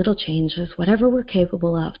actions, little changes, whatever we're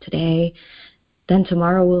capable of today. Then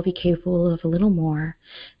tomorrow we'll be capable of a little more.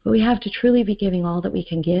 But we have to truly be giving all that we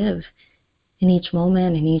can give in each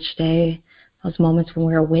moment, in each day. Those moments when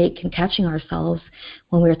we're awake and catching ourselves,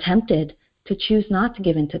 when we're tempted to choose not to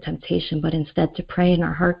give in to temptation, but instead to pray in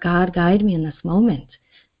our heart, God, guide me in this moment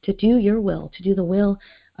to do your will, to do the will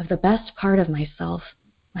of the best part of myself,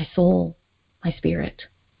 my soul, my spirit.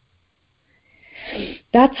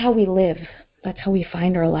 That's how we live. That's how we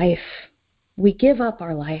find our life. We give up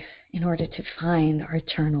our life in order to find our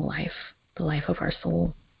eternal life, the life of our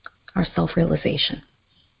soul, our self-realization.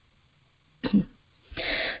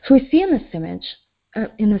 So we see in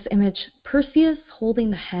this image, Perseus holding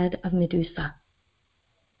the head of Medusa.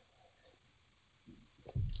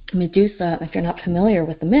 Medusa, if you're not familiar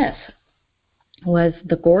with the myth, was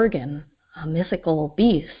the Gorgon, a mythical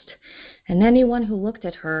beast. And anyone who looked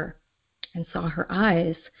at her and saw her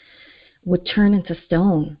eyes would turn into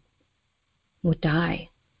stone, would die.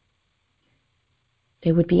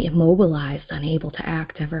 They would be immobilized, unable to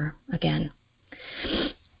act ever again.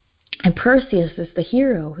 And Perseus is the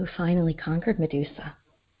hero who finally conquered Medusa.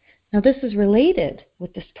 Now this is related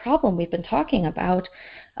with this problem we've been talking about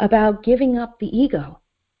giving up the ego.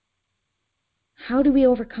 How do we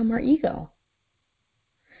overcome our ego?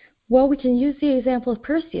 Well, we can use the example of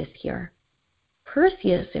Perseus here.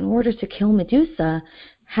 Perseus, in order to kill Medusa,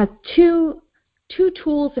 had two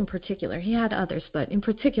tools in particular. He had others, but in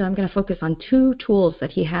particular I'm going to focus on two tools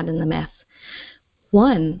that he had in the myth.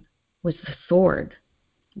 One was the sword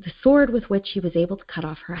with which he was able to cut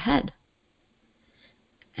off her head.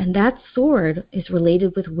 And that sword is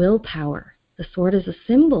related with willpower. The sword is a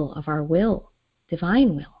symbol of our will,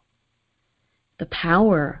 divine will. The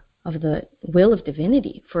power of the will of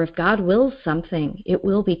divinity. For if God wills something, it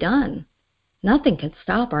will be done. Nothing can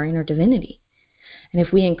stop our inner divinity. And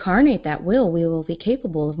if we incarnate that will, we will be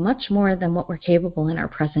capable of much more than what we're capable in our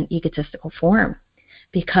present egotistical form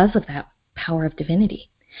because of that power of divinity.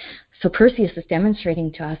 So Perseus is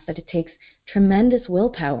demonstrating to us that it takes tremendous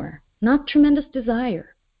willpower, not tremendous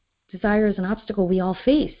desire. Desire is an obstacle we all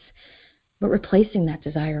face, but replacing that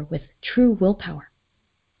desire with true willpower.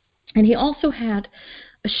 And he also had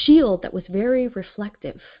a shield that was very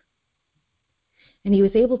reflective. And he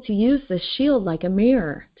was able to use this shield like a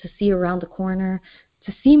mirror to see around the corner,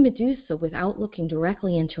 to see Medusa without looking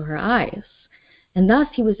directly into her eyes. And thus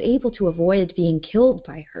he was able to avoid being killed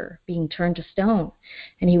by her, being turned to stone.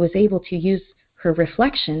 And he was able to use her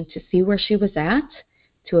reflection to see where she was at,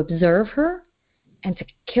 to observe her, and to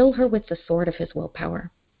kill her with the sword of his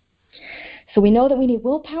willpower. So we know that we need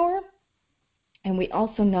willpower, and we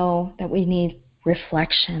also know that we need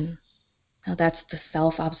reflection. Now that's the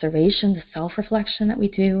self-observation, the self-reflection that we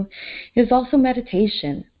do. It is also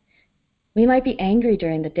meditation. We might be angry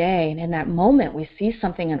during the day, and in that moment we see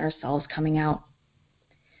something in ourselves coming out.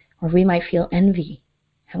 Or we might feel envy,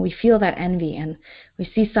 and we feel that envy, and we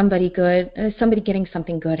see somebody getting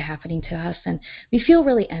something good happening to us, and we feel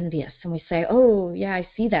really envious, and we say, oh, yeah, I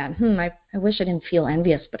see that. I wish I didn't feel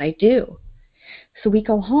envious, but I do. So we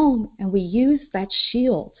go home, and we use that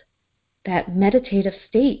shield, that meditative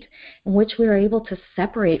state in which we are able to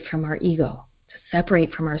separate from our ego, to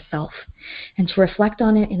separate from ourself, and to reflect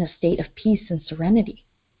on it in a state of peace and serenity.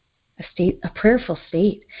 A prayerful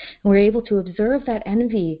state. And we're able to observe that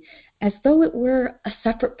envy as though it were a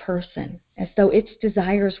separate person, as though its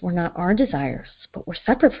desires were not our desires, but were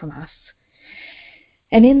separate from us.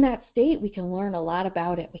 And in that state, we can learn a lot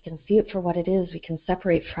about it. We can see it for what it is. We can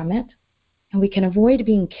separate from it, and we can avoid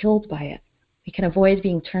being killed by it. We can avoid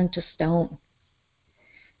being turned to stone.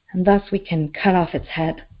 And thus we can cut off its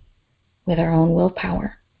head with our own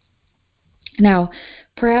willpower. Now,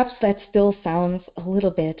 perhaps that still sounds a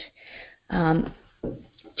little bit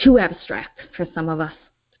too abstract for some of us.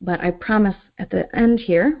 But I promise at the end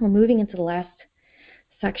here, we're moving into the last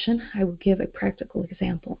section, I will give a practical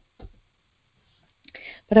example.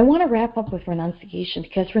 But I want to wrap up with renunciation,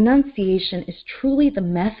 because renunciation is truly the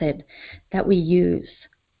method that we use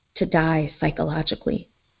to die psychologically.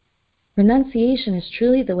 Renunciation is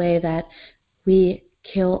truly the way that we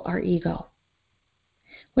kill our ego.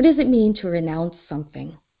 What does it mean to renounce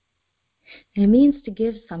something? It means to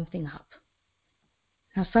give something up.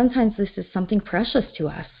 Now, sometimes this is something precious to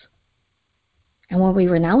us. And when we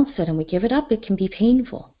renounce it and we give it up, it can be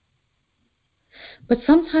painful. But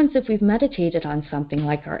sometimes if we've meditated on something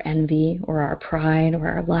like our envy or our pride or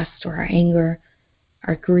our lust or our anger,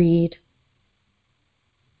 our greed,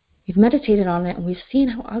 we've meditated on it and we've seen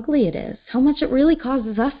how ugly it is, how much it really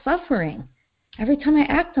causes us suffering. Every time I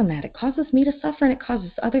act on that, it causes me to suffer and it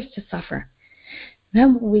causes others to suffer.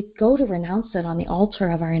 Then when we go to renounce it on the altar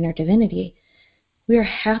of our inner divinity, we are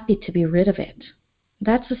happy to be rid of it.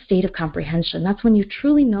 That's a state of comprehension. That's when you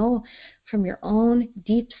truly know from your own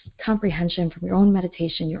deep comprehension, from your own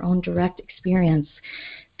meditation, your own direct experience,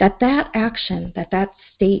 that action, that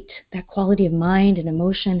state, that quality of mind and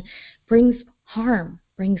emotion brings harm,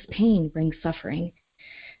 brings pain, brings suffering.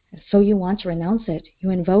 And so you want to renounce it.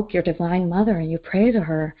 You invoke your Divine Mother and you pray to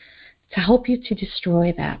her to help you to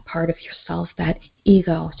destroy that part of yourself, that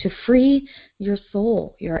ego, to free your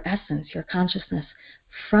soul, your essence, your consciousness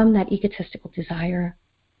from that egotistical desire,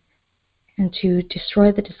 and to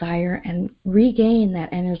destroy the desire and regain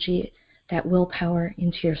that energy, that willpower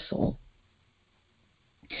into your soul.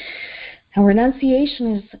 Now,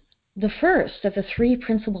 renunciation is the first of the three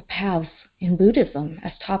principal paths in Buddhism,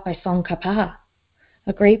 as taught by Tsongkhapa,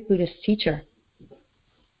 a great Buddhist teacher.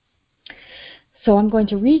 So I'm going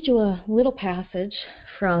to read you a little passage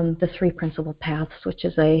from the Three Principal Paths, which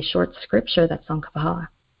is a short scripture that Tsongkhapa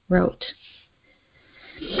wrote.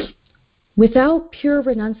 Without pure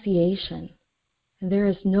renunciation, there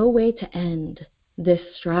is no way to end this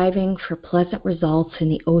striving for pleasant results in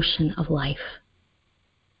the ocean of life.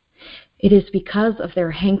 It is because of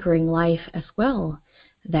their hankering life as well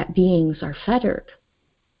that beings are fettered.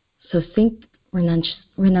 So think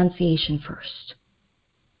renunciation first.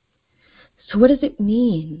 So what does it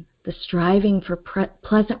mean, the striving for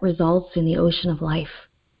pleasant results in the ocean of life?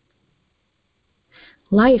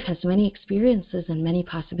 Life has many experiences and many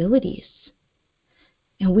possibilities.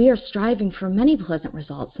 And we are striving for many pleasant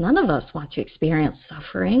results. None of us want to experience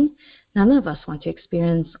suffering. None of us want to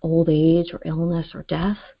experience old age or illness or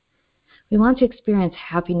death. We want to experience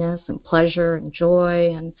happiness and pleasure and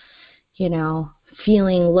joy and,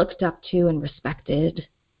 feeling looked up to and respected.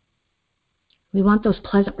 We want those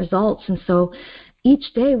pleasant results. And so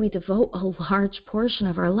each day we devote a large portion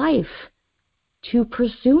of our life to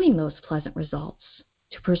pursuing those pleasant results,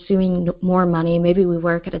 to pursuing more money. Maybe we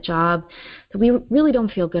work at a job that we really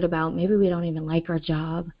don't feel good about. Maybe we don't even like our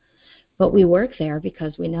job, but we work there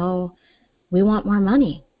because we know we want more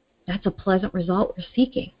money. That's a pleasant result we're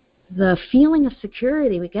seeking. The feeling of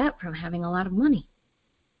security we get from having a lot of money,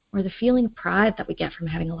 or the feeling of pride that we get from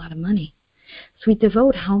having a lot of money. So we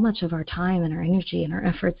devote how much of our time and our energy and our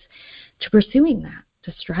efforts to pursuing that,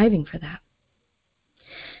 to striving for that.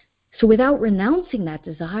 So without renouncing that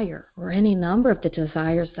desire, or any number of the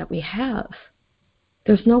desires that we have,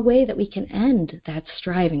 there's no way that we can end that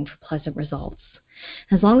striving for pleasant results.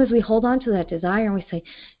 As long as we hold on to that desire and we say,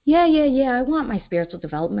 yeah, I want my spiritual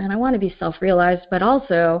development, I want to be self-realized, but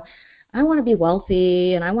also I want to be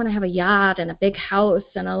wealthy and I want to have a yacht and a big house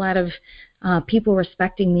and a lot of people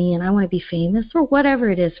respecting me, and I want to be famous, or whatever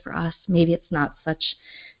it is for us. Maybe it's not such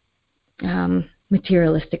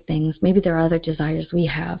materialistic things. Maybe there are other desires we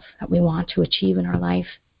have that we want to achieve in our life.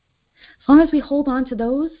 As long as we hold on to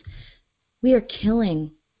those, we are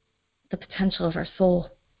killing the potential of our soul,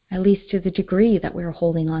 at least to the degree that we are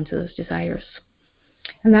holding on to those desires.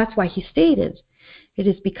 And that's why he stated, it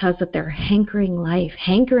is because of their hankering life,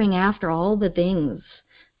 hankering after all the things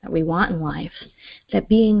that we want in life, that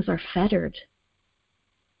beings are fettered,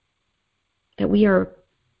 that we are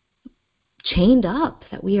chained up,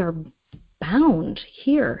 that we are bound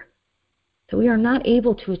here, that we are not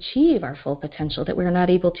able to achieve our full potential, that we are not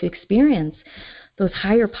able to experience those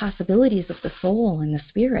higher possibilities of the soul and the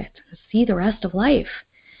spirit, and see the rest of life.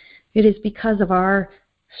 It is because of our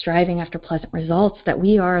striving after pleasant results that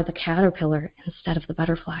we are the caterpillar instead of the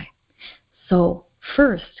butterfly. So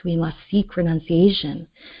first, we must seek renunciation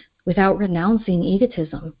without renouncing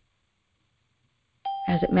egotism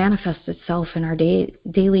as it manifests itself in our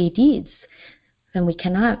daily deeds. Then we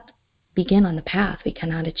cannot begin on the path. We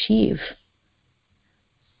cannot achieve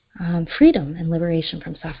freedom and liberation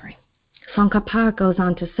from suffering. Tsongkhapa goes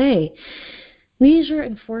on to say, leisure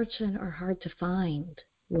and fortune are hard to find.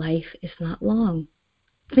 Life is not long.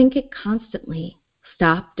 Think it constantly.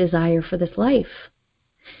 Stop desire for this life.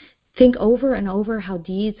 Think over and over how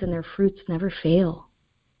deeds and their fruits never fail,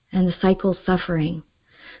 and the cycle of suffering.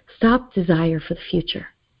 Stop desire for the future.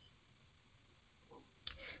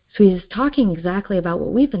 So he's talking exactly about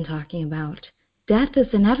what we've been talking about. Death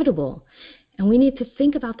is inevitable, and we need to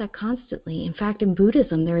think about that constantly. In fact, in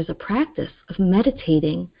Buddhism, there is a practice of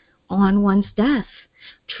meditating on one's death,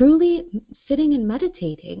 truly sitting and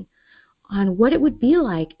meditating on what it would be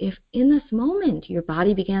like if in this moment your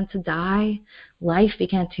body began to die, life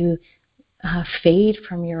began to fade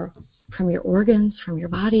from your organs, from your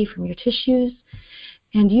body, from your tissues,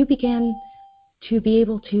 and you began to be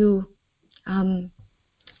able to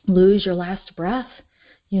lose your last breath.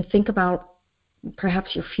 Think about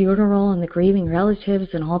perhaps your funeral and the grieving relatives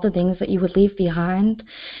and all the things that you would leave behind,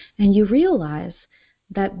 and you realize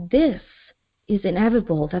that this is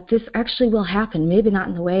inevitable, that this actually will happen, maybe not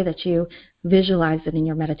in the way that you visualize it in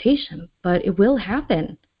your meditation, but it will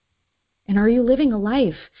happen. And are you living a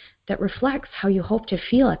life that reflects how you hope to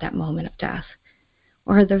feel at that moment of death?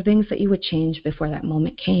 Or are there things that you would change before that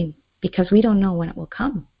moment came? Because we don't know when it will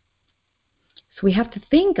come. So we have to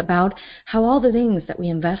think about how all the things that we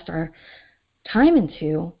invest our time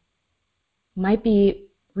into might be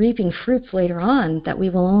reaping fruits later on that we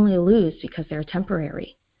will only lose because they're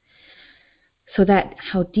temporary. So that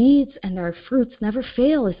how deeds and their fruits never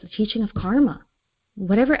fail is the teaching of karma.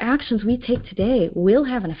 Whatever actions we take today will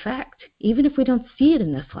have an effect, even if we don't see it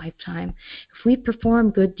in this lifetime. If we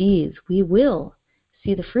perform good deeds, we will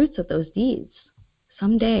see the fruits of those deeds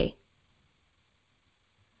someday.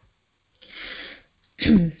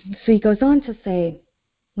 So he goes on to say,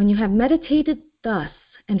 when you have meditated thus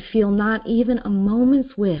and feel not even a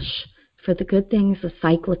moment's wish for the good things of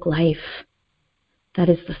cyclic life, that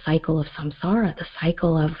is the cycle of samsara, the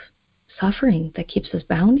cycle of suffering that keeps us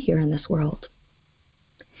bound here in this world.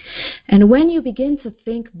 And when you begin to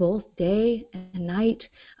think both day and night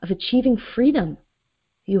of achieving freedom,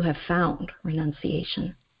 you have found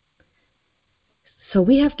renunciation. So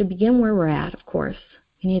we have to begin where we're at, of course.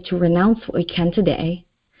 We need to renounce what we can today.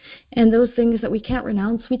 And those things that we can't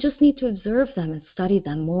renounce, we just need to observe them and study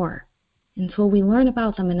them more until we learn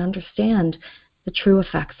about them and understand the true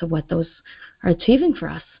effects of what those are achieving for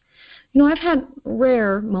us. I've had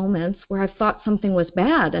rare moments where I've thought something was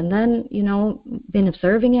bad and then, been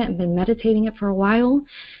observing it and been meditating it for a while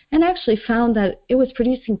and actually found that it was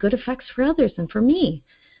producing good effects for others and for me.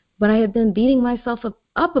 But I had been beating myself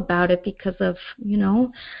up about it because of,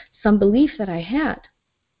 some belief that I had.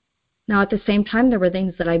 Now, at the same time, there were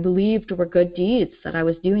things that I believed were good deeds that I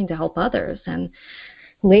was doing to help others and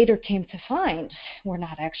later came to find were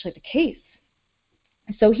not actually the case.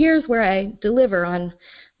 So here's where I deliver on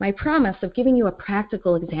my promise of giving you a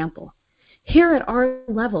practical example. Here at our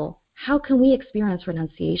level, how can we experience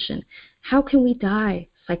renunciation? How can we die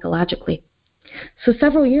psychologically? So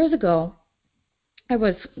several years ago, I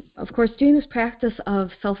was, of course, doing this practice of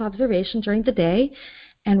self-observation during the day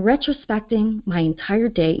and retrospecting my entire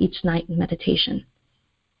day each night in meditation.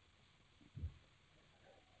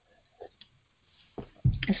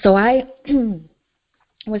 So I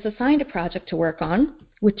was assigned a project to work on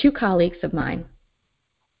with two colleagues of mine.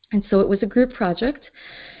 And so it was a group project,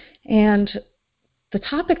 and the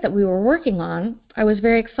topic that we were working on, I was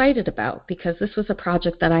very excited about because this was a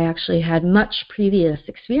project that I actually had much previous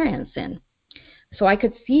experience in. So I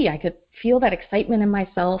could feel that excitement in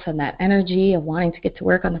myself and that energy of wanting to get to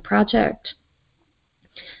work on the project.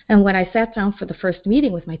 And when I sat down for the first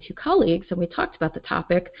meeting with my two colleagues and we talked about the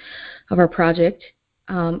topic of our project,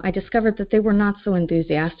 I discovered that they were not so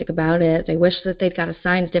enthusiastic about it. They wished that they'd got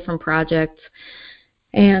assigned different projects,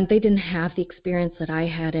 and they didn't have the experience that I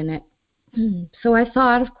had in it. So I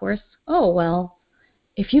thought, of course, oh, well,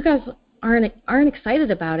 if you guys aren't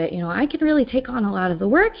excited about it, I can really take on a lot of the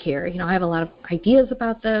work here. I have a lot of ideas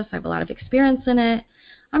about this. I have a lot of experience in it.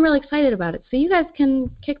 I'm really excited about it. So you guys can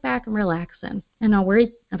kick back and relax and not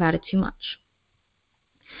worry about it too much.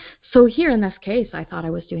 So here in this case, I thought I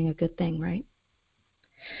was doing a good thing, right?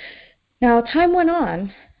 Now, time went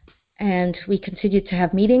on, and we continued to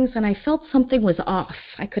have meetings, and I felt something was off.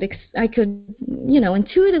 I could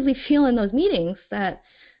intuitively feel in those meetings that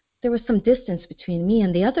there was some distance between me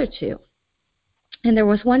and the other two. And there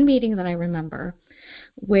was one meeting that I remember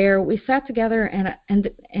where we sat together and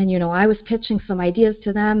I was pitching some ideas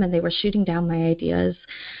to them, and they were shooting down my ideas.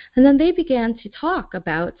 And then they began to talk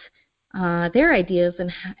about their ideas,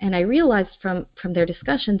 and I realized from their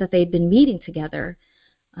discussion that they'd been meeting together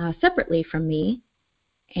separately from me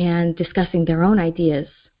and discussing their own ideas.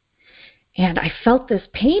 And I felt this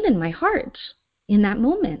pain in my heart in that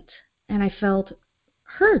moment, and I felt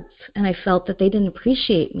hurt, and I felt that they didn't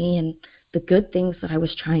appreciate me and the good things that I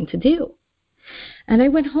was trying to do. And I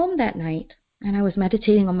went home that night, and I was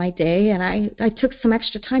meditating on my day, and I took some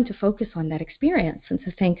extra time to focus on that experience and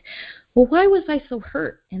to think, well, why was I so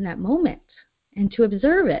hurt in that moment? And to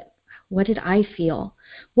observe it. What did I feel?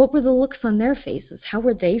 What were the looks on their faces? How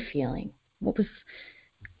were they feeling? What was,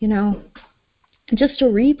 just to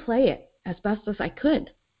replay it as best as I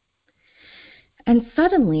could. And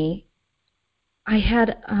suddenly, I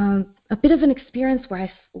had a bit of an experience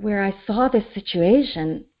where I saw this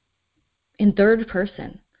situation in third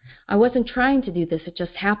person. I wasn't trying to do this, it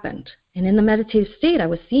just happened. And in the meditative state, I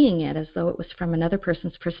was seeing it as though it was from another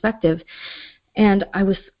person's perspective. And I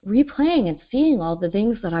was replaying and seeing all the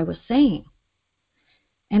things that I was saying.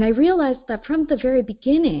 And I realized that from the very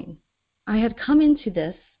beginning, I had come into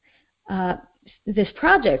this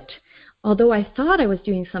project. Although I thought I was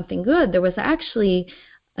doing something good, there was actually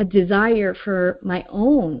a desire for my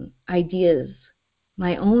own ideas,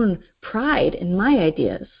 my own pride in my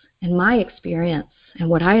ideas and my experience and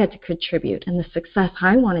what I had to contribute and the success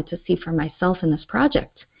I wanted to see for myself in this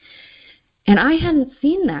project. And I hadn't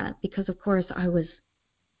seen that because, of course, I was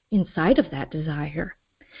inside of that desire.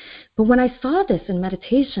 But when I saw this in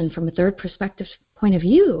meditation from a third perspective point of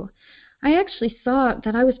view, I actually saw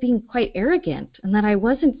that I was being quite arrogant and that I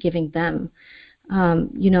wasn't giving them,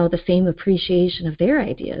 the same appreciation of their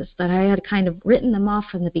ideas, that I had kind of written them off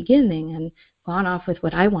from the beginning and gone off with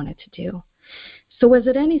what I wanted to do. So was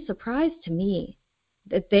it any surprise to me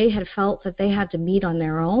that they had felt that they had to meet on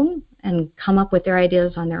their own and come up with their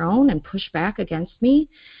ideas on their own and push back against me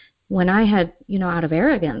when I had, out of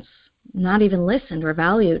arrogance, not even listened or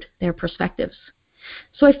valued their perspectives?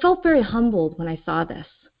 So I felt very humbled when I saw this.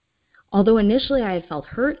 Although initially I had felt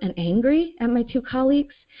hurt and angry at my two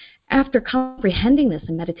colleagues, after comprehending this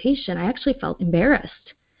in meditation, I actually felt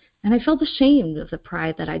embarrassed. And I felt ashamed of the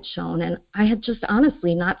pride that I'd shown, and I had just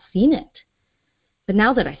honestly not seen it. But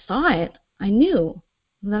now that I saw it, I knew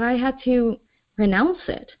that I had to renounce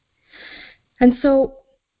it. And so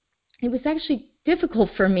it was actually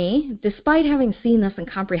difficult for me, despite having seen this and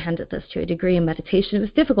comprehended this to a degree in meditation, it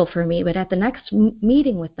was difficult for me. But at the next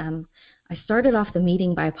meeting with them, I started off the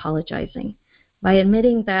meeting by apologizing, by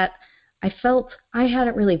admitting that I felt I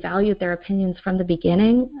hadn't really valued their opinions from the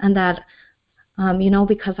beginning, and that,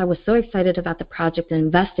 because I was so excited about the project and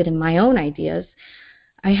invested in my own ideas,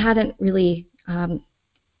 I hadn't really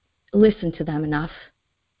listened to them enough.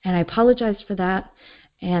 And I apologized for that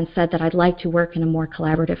and said that I'd like to work in a more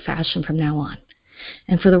collaborative fashion from now on.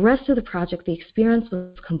 And for the rest of the project, the experience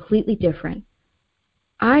was completely different.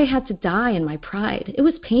 I had to die in my pride. It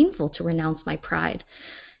was painful to renounce my pride.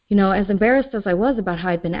 As embarrassed as I was about how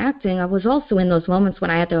I'd been acting, I was also in those moments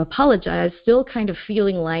when I had to apologize, still kind of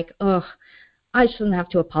feeling like, oh, I shouldn't have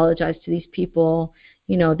to apologize to these people.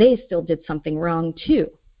 They still did something wrong too.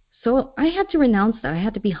 So I had to renounce that. I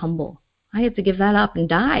had to be humble. I had to give that up and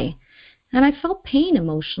die. And I felt pain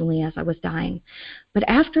emotionally as I was dying. But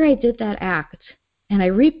after I did that act, and I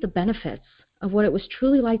reaped the benefits of what it was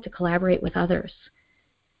truly like to collaborate with others,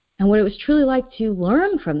 and what it was truly like to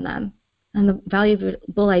learn from them, and the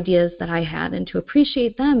valuable ideas that I had, and to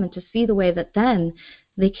appreciate them, and to see the way that then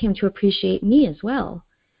they came to appreciate me as well,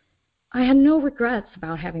 I had no regrets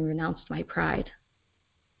about having renounced my pride.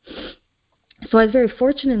 So I was very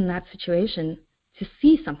fortunate in that situation to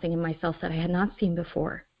see something in myself that I had not seen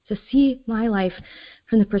before, to see my life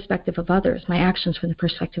from the perspective of others, my actions from the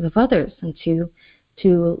perspective of others, and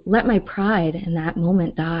to let my pride in that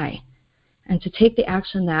moment die, and to take the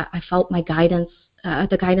action that I felt my guidance,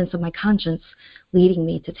 the guidance of my conscience leading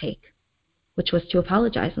me to take, which was to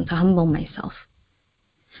apologize and to humble myself.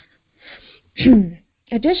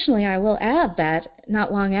 Additionally, I will add that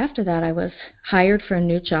not long after that, I was hired for a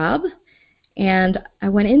new job, and I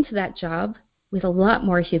went into that job with a lot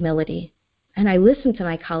more humility. And I listened to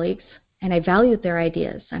my colleagues, and I valued their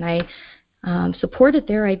ideas, and I supported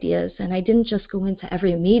their ideas, and I didn't just go into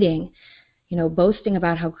every meeting, boasting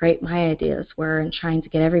about how great my ideas were and trying to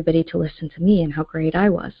get everybody to listen to me and how great I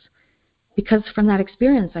was. Because from that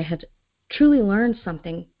experience, I had truly learned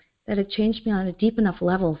something that had changed me on a deep enough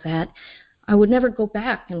level that I would never go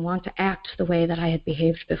back and want to act the way that I had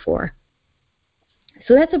behaved before.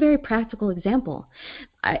 So that's a very practical example.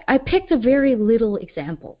 I picked a very little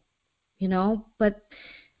example,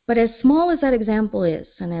 but as small as that example is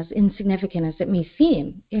and as insignificant as it may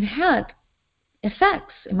seem, it had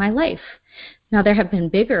effects in my life. Now, there have been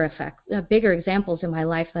bigger examples in my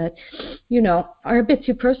life that, are a bit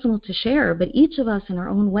too personal to share, but each of us in our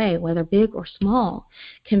own way, whether big or small,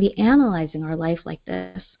 can be analyzing our life like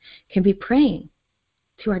this, can be praying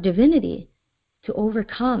to our divinity to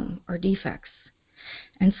overcome our defects,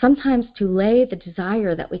 and sometimes to lay the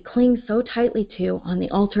desire that we cling so tightly to on the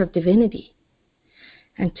altar of divinity,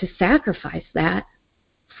 and to sacrifice that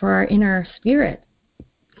for our inner spirit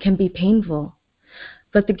can be painful.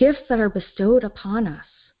 But the gifts that are bestowed upon us,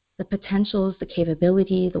 the potentials, the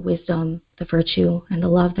capability, the wisdom, the virtue, and the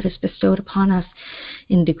love that is bestowed upon us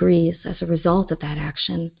in degrees as a result of that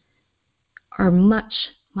action are much,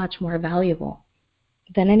 much more valuable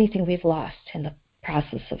than anything we've lost in the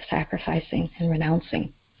process of sacrificing and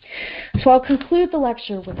renouncing. So I'll conclude the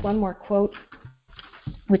lecture with one more quote,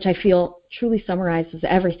 which I feel truly summarizes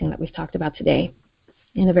everything that we've talked about today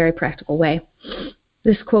in a very practical way.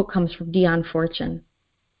 This quote comes from Dion Fortune.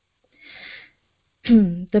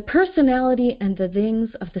 The personality and the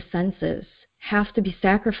things of the senses have to be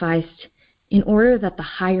sacrificed in order that the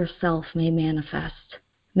higher self may manifest.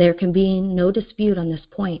 There can be no dispute on this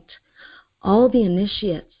point. All the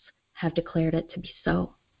initiates have declared it to be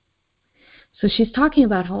so. So she's talking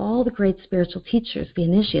about how all the great spiritual teachers, the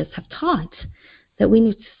initiates, have taught that we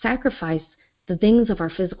need to sacrifice the things of our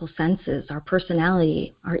physical senses, our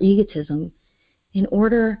personality, our egotism, in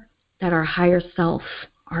order that our higher self,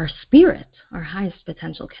 our spirit, our highest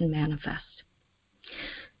potential can manifest.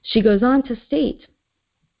 She goes on to state,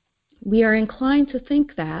 we are inclined to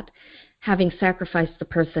think that, having sacrificed the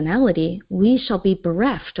personality, we shall be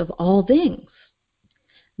bereft of all things.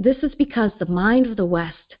 This is because the mind of the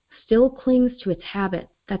West still clings to its habit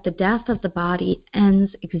that the death of the body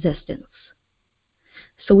ends existence.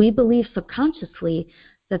 So we believe subconsciously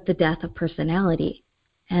that the death of personality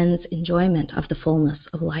ends enjoyment of the fullness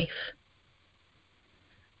of life.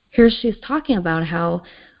 Here she's talking about how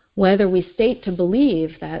whether we state to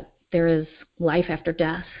believe that there is life after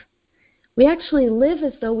death, we actually live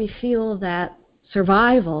as though we feel that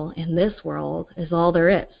survival in this world is all there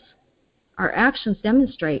is. Our actions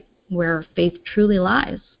demonstrate where faith truly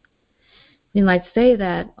lies. We might say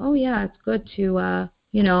that, oh yeah, it's good to,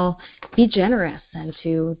 be generous and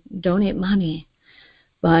to donate money.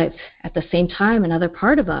 But at the same time, another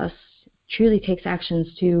part of us truly takes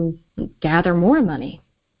actions to gather more money,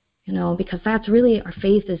 because that's really, our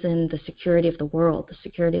faith is in the security of the world, the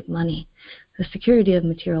security of money, the security of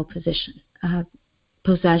material possessions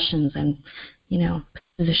and,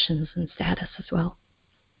 positions and status as well.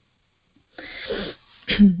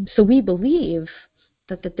 So we believe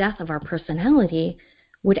that the death of our personality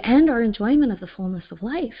would end our enjoyment of the fullness of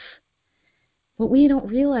life. But we don't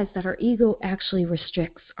realize that our ego actually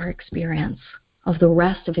restricts our experience of the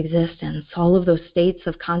rest of existence, all of those states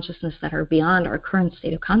of consciousness that are beyond our current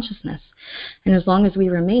state of consciousness. And as long as we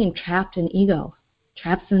remain trapped in ego,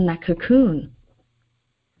 trapped in that cocoon,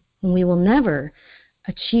 we will never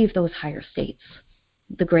achieve those higher states,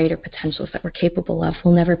 the greater potentials that we're capable of.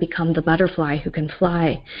 We'll never become the butterfly who can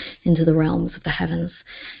fly into the realms of the heavens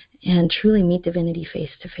and truly meet divinity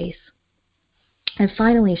face to face. And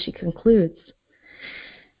finally, she concludes,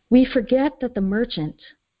 we forget that the merchant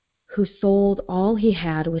who sold all he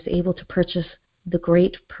had was able to purchase the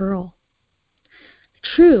great pearl.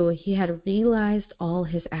 True, he had realized all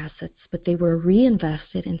his assets, but they were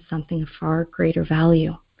reinvested in something of far greater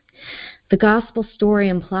value. The gospel story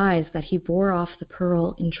implies that he bore off the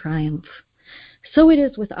pearl in triumph. So it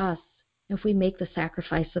is with us if we make the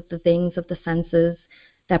sacrifice of the things of the senses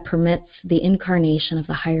that permits the incarnation of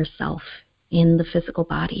the higher self in the physical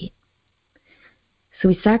body. So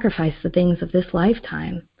we sacrifice the things of this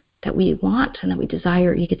lifetime that we want and that we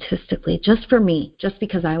desire egotistically, just for me, just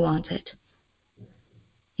because I want it,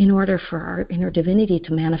 in order for our inner divinity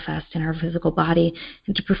to manifest in our physical body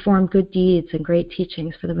and to perform good deeds and great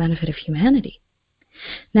teachings for the benefit of humanity.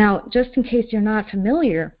 Now, just in case you're not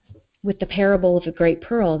familiar with the parable of the great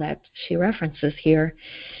pearl that she references here,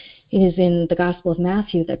 it is in the Gospel of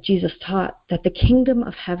Matthew that Jesus taught that the kingdom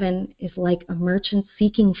of heaven is like a merchant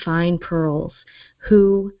seeking fine pearls,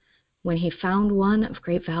 who, when he found one of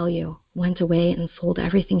great value, went away and sold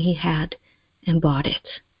everything he had and bought it.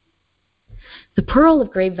 The pearl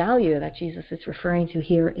of great value that Jesus is referring to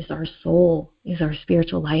here is our soul, is our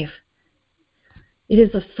spiritual life. It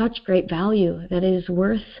is of such great value that it is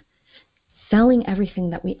worth selling everything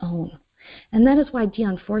that we own. And that is why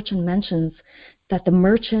Dion Fortune mentions that the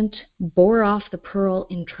merchant bore off the pearl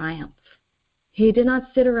in triumph. He did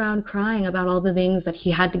not sit around crying about all the things that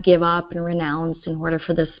he had to give up and renounce in order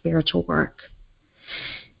for this spiritual work.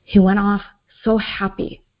 He went off so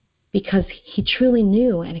happy because he truly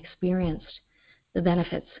knew and experienced the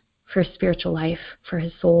benefits for his spiritual life, for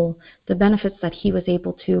his soul, the benefits that he was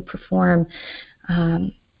able to perform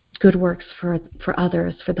good works for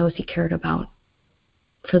others, for those he cared about,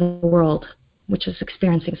 for the world, which is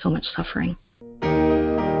experiencing so much suffering.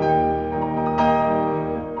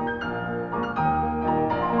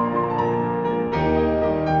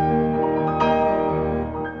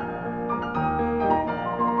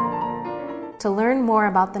 To learn more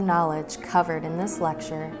about the knowledge covered in this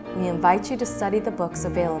lecture, we invite you to study the books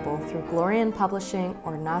available through Glorian Publishing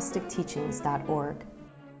or GnosticTeachings.org.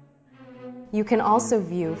 You can also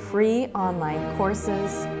view free online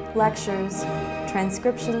courses, lectures,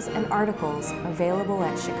 transcriptions, and articles available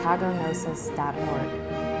at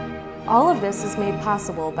ChicagoGnosis.org. All of this is made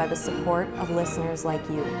possible by the support of listeners like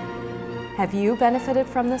you. Have you benefited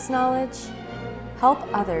from this knowledge? Help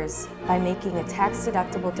others by making a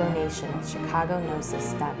tax-deductible donation at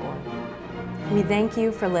ChicagoGnosis.org. We thank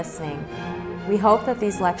you for listening. We hope that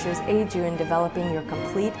these lectures aid you in developing your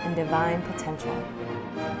complete and divine potential.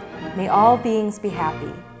 May all beings be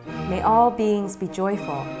happy. May all beings be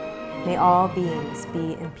joyful. May all beings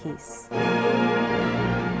be in peace.